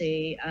love to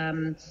see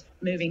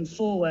moving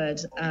forward,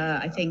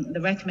 I think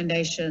the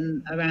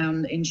recommendation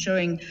around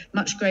ensuring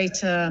much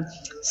greater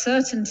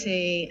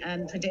certainty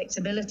and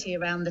predictability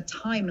around the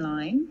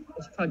timeline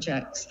of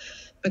projects.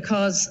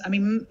 Because, I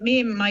mean, me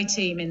and my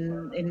team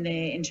in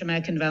the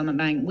Inter-American Development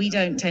Bank, we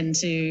don't tend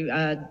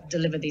to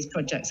deliver these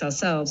projects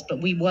ourselves,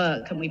 but we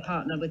work and we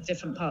partner with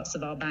different parts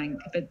of our bank,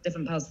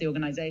 different parts of the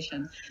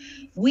organization.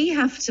 We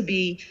have to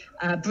be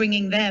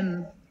bringing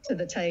them to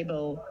the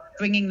table,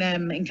 bringing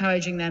them,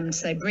 encouraging them to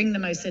say, bring the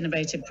most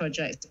innovative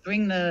projects,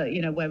 bring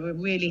the, where we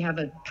really have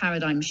a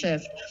paradigm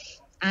shift.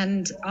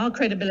 And our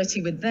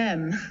credibility with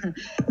them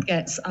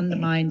gets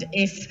undermined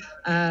if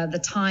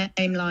the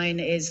timeline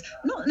is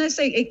not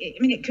necessarily.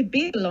 I mean, it could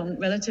be a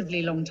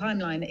relatively long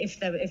timeline if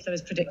there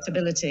is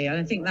predictability. And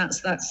I think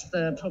that's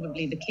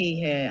probably the key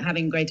here,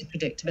 having greater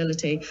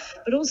predictability.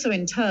 But also,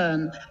 in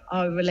turn,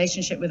 our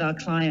relationship with our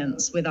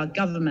clients, with our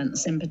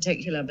governments in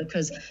particular,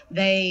 because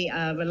they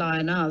rely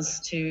on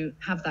us to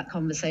have that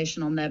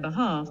conversation on their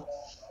behalf.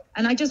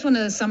 And I just want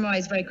to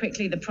summarize very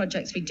quickly the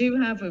projects we do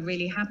have. We're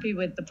really happy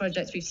with the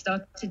projects we've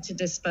started to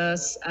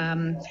disperse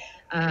in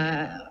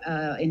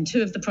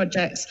 2 of the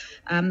projects.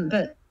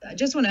 But I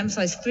just want to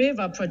emphasize 3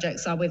 of our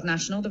projects are with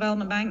national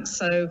development banks.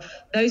 So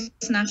those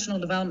national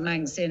development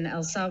banks in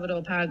El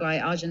Salvador, Paraguay,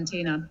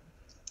 Argentina,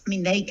 I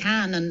mean, they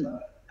can and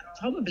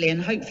probably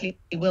and hopefully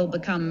will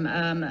become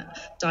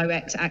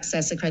direct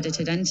access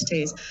accredited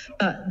entities.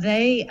 But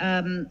they,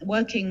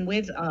 working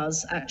with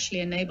us, actually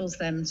enables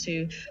them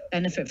to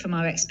benefit from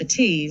our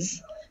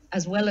expertise,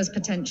 as well as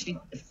potentially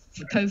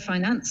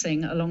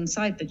co-financing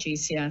alongside the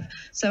GCF.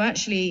 So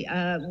actually,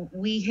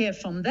 we hear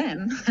from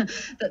them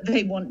that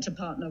they want to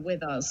partner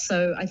with us.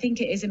 So I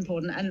think it is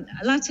important. And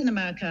Latin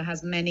America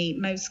has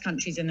most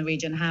countries in the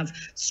region have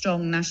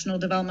strong national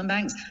development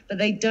banks, but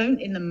they don't,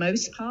 in the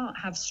most part,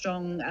 have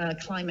strong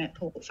climate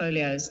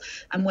portfolios.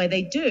 And where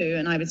they do,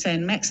 and I would say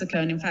in Mexico,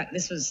 and in fact,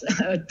 this was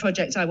a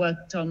project I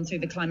worked on through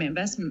the Climate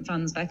Investment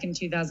Funds back in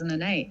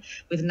 2008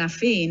 with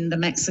NAFIN, the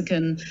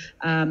Mexican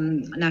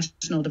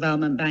National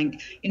Development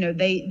Bank.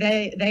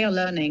 They are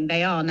learning.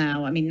 They are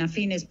now. I mean,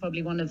 NAFIN is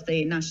probably one of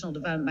the National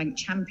Development Bank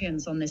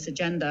champions on this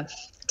agenda.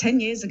 10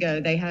 years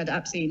ago, they had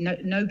absolutely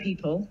no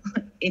people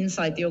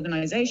inside the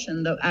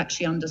organization that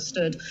actually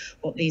understood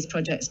what these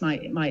projects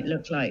might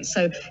look like.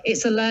 So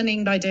it's a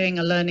learning by doing,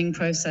 a learning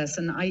process.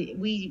 And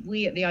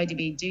we at the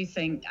IDB do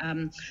think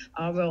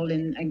our role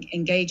in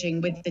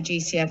engaging with the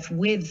GCF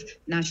with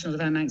national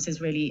development banks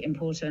is really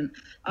important.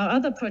 Our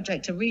other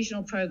project, a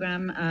regional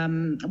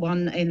program,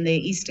 one in the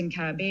Eastern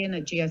Caribbean,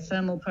 a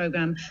geothermal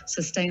program,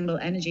 sustainable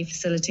energy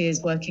facility,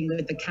 is working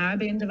with the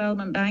Caribbean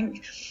Development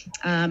Bank,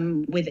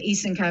 with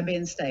Eastern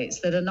Caribbean states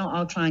that are not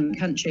our client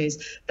countries.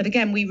 But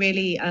again, we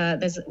really,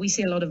 we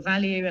see a lot of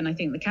value, and I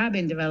think the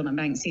Caribbean Development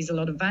Bank sees a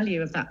lot of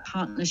value of that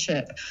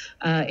partnership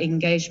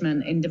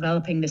engagement in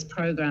developing this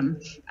program.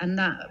 And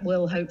that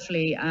will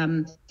hopefully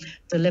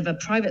deliver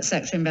private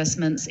sector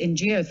investments in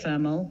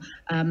geothermal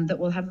that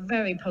will have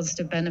very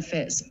positive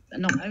benefits,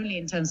 not only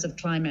in terms of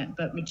climate,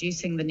 but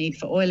reducing the need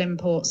for oil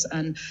imports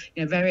and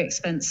very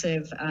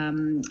expensive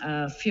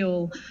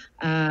fuel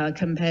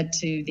compared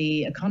to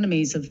the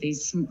economies of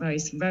these very,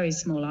 very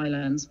small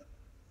islands.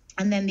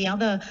 And then the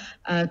other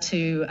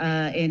two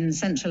in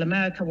Central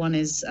America, one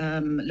is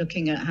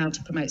looking at how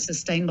to promote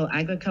sustainable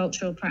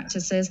agricultural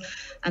practices.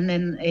 And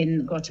then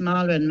in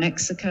Guatemala and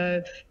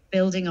Mexico,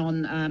 building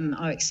on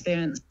our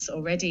experience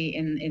already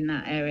in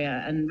that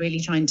area and really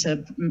trying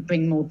to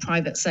bring more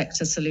private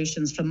sector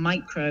solutions for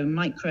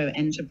micro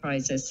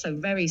enterprises, so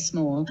very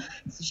small.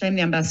 It's a shame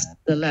the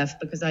ambassador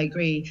left, because I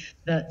agree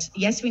that,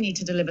 yes, we need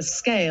to deliver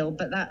scale,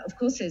 but that, of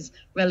course, is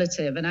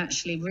relative. And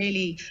actually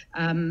really,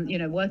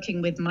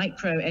 working with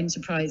micro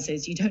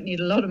enterprises, you don't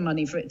need a lot of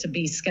money for it to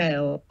be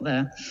scale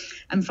there.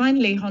 And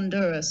finally,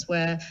 Honduras,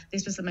 where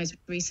this was the most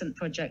recent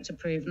project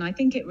approved. And I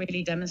think it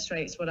really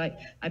demonstrates what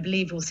I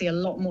believe we'll see a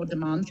lot more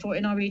demand for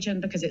in our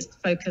region, because it's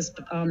focused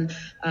on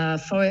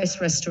forest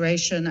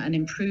restoration and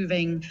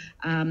improving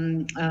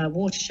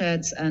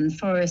watersheds and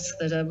forests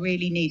that are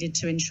really needed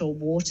to ensure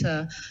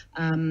water,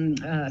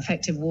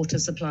 effective water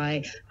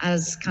supply,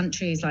 as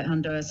countries like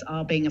Honduras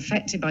are being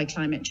affected by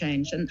climate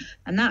change.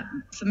 And that,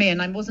 for me,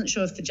 and I wasn't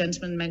sure if the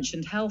gentleman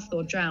mentioned health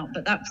or drought,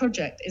 but that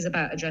project is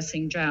about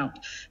addressing drought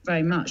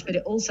very much, but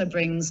it also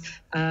brings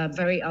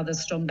very other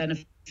strong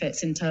benefits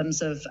in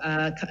terms of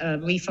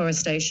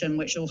reforestation,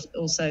 which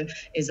also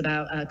is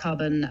about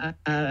carbon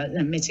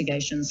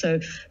mitigation. So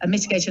a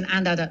mitigation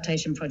and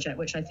adaptation project,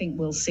 which I think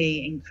we'll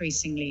see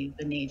increasingly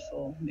the need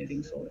for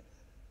moving forward.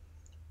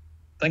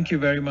 Thank you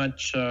very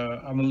much,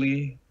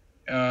 Amal-Lee.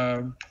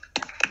 Go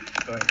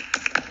ahead.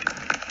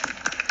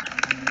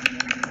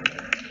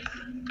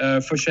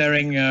 For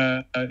sharing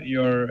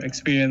your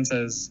experience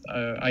as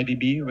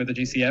IDB with the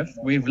GCF.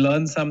 We've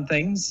learned some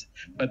things,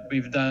 but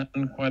we've done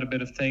quite a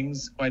bit of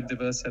things, quite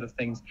diverse set of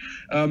things.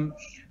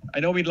 I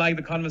know we'd like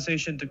the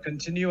conversation to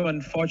continue.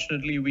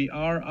 Unfortunately, we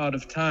are out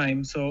of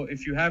time. So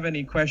if you have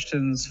any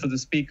questions for the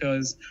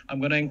speakers, I'm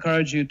going to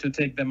encourage you to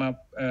take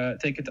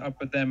it up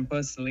with them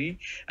personally.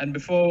 And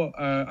before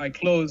I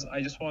close,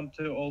 I just want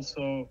to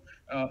also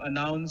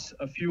announce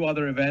a few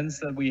other events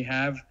that we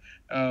have.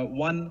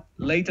 One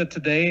later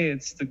today,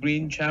 it's the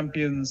Green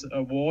Champions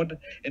Award.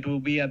 It will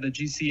be at the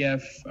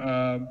GCF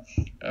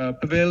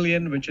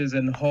Pavilion, which is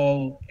in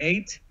Hall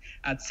 8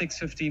 at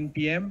 6:15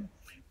 p.m.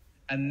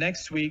 And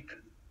next week,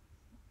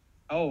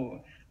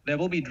 there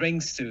will be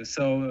drinks too.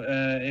 So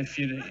if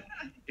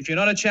you're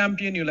not a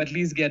champion, you'll at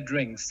least get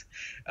drinks.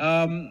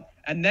 And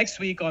next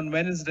week on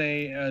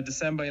Wednesday,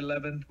 December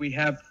 11th, we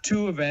have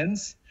two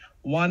events.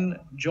 One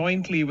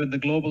jointly with the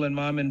Global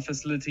Environment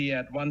Facility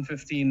at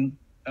 1:15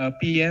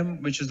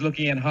 p.m., which is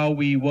looking at how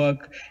we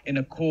work in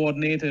a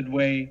coordinated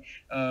way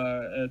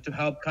to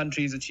help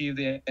countries achieve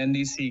their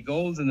NDC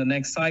goals in the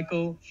next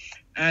cycle.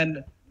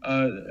 And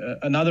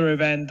another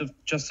event of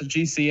just the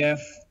GCF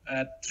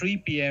at 3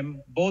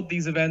 p.m. Both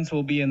these events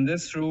will be in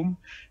this room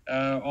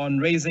on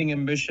raising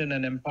ambition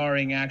and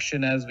empowering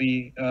action as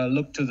we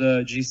look to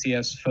the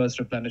GCF's first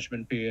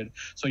replenishment period.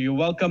 So you're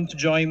welcome to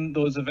join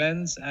those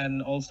events,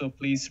 and also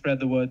please spread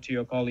the word to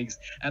your colleagues.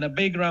 And a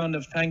big round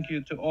of thank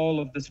you to all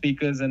of the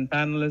speakers and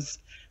panelists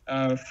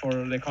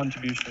for their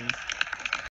contributions.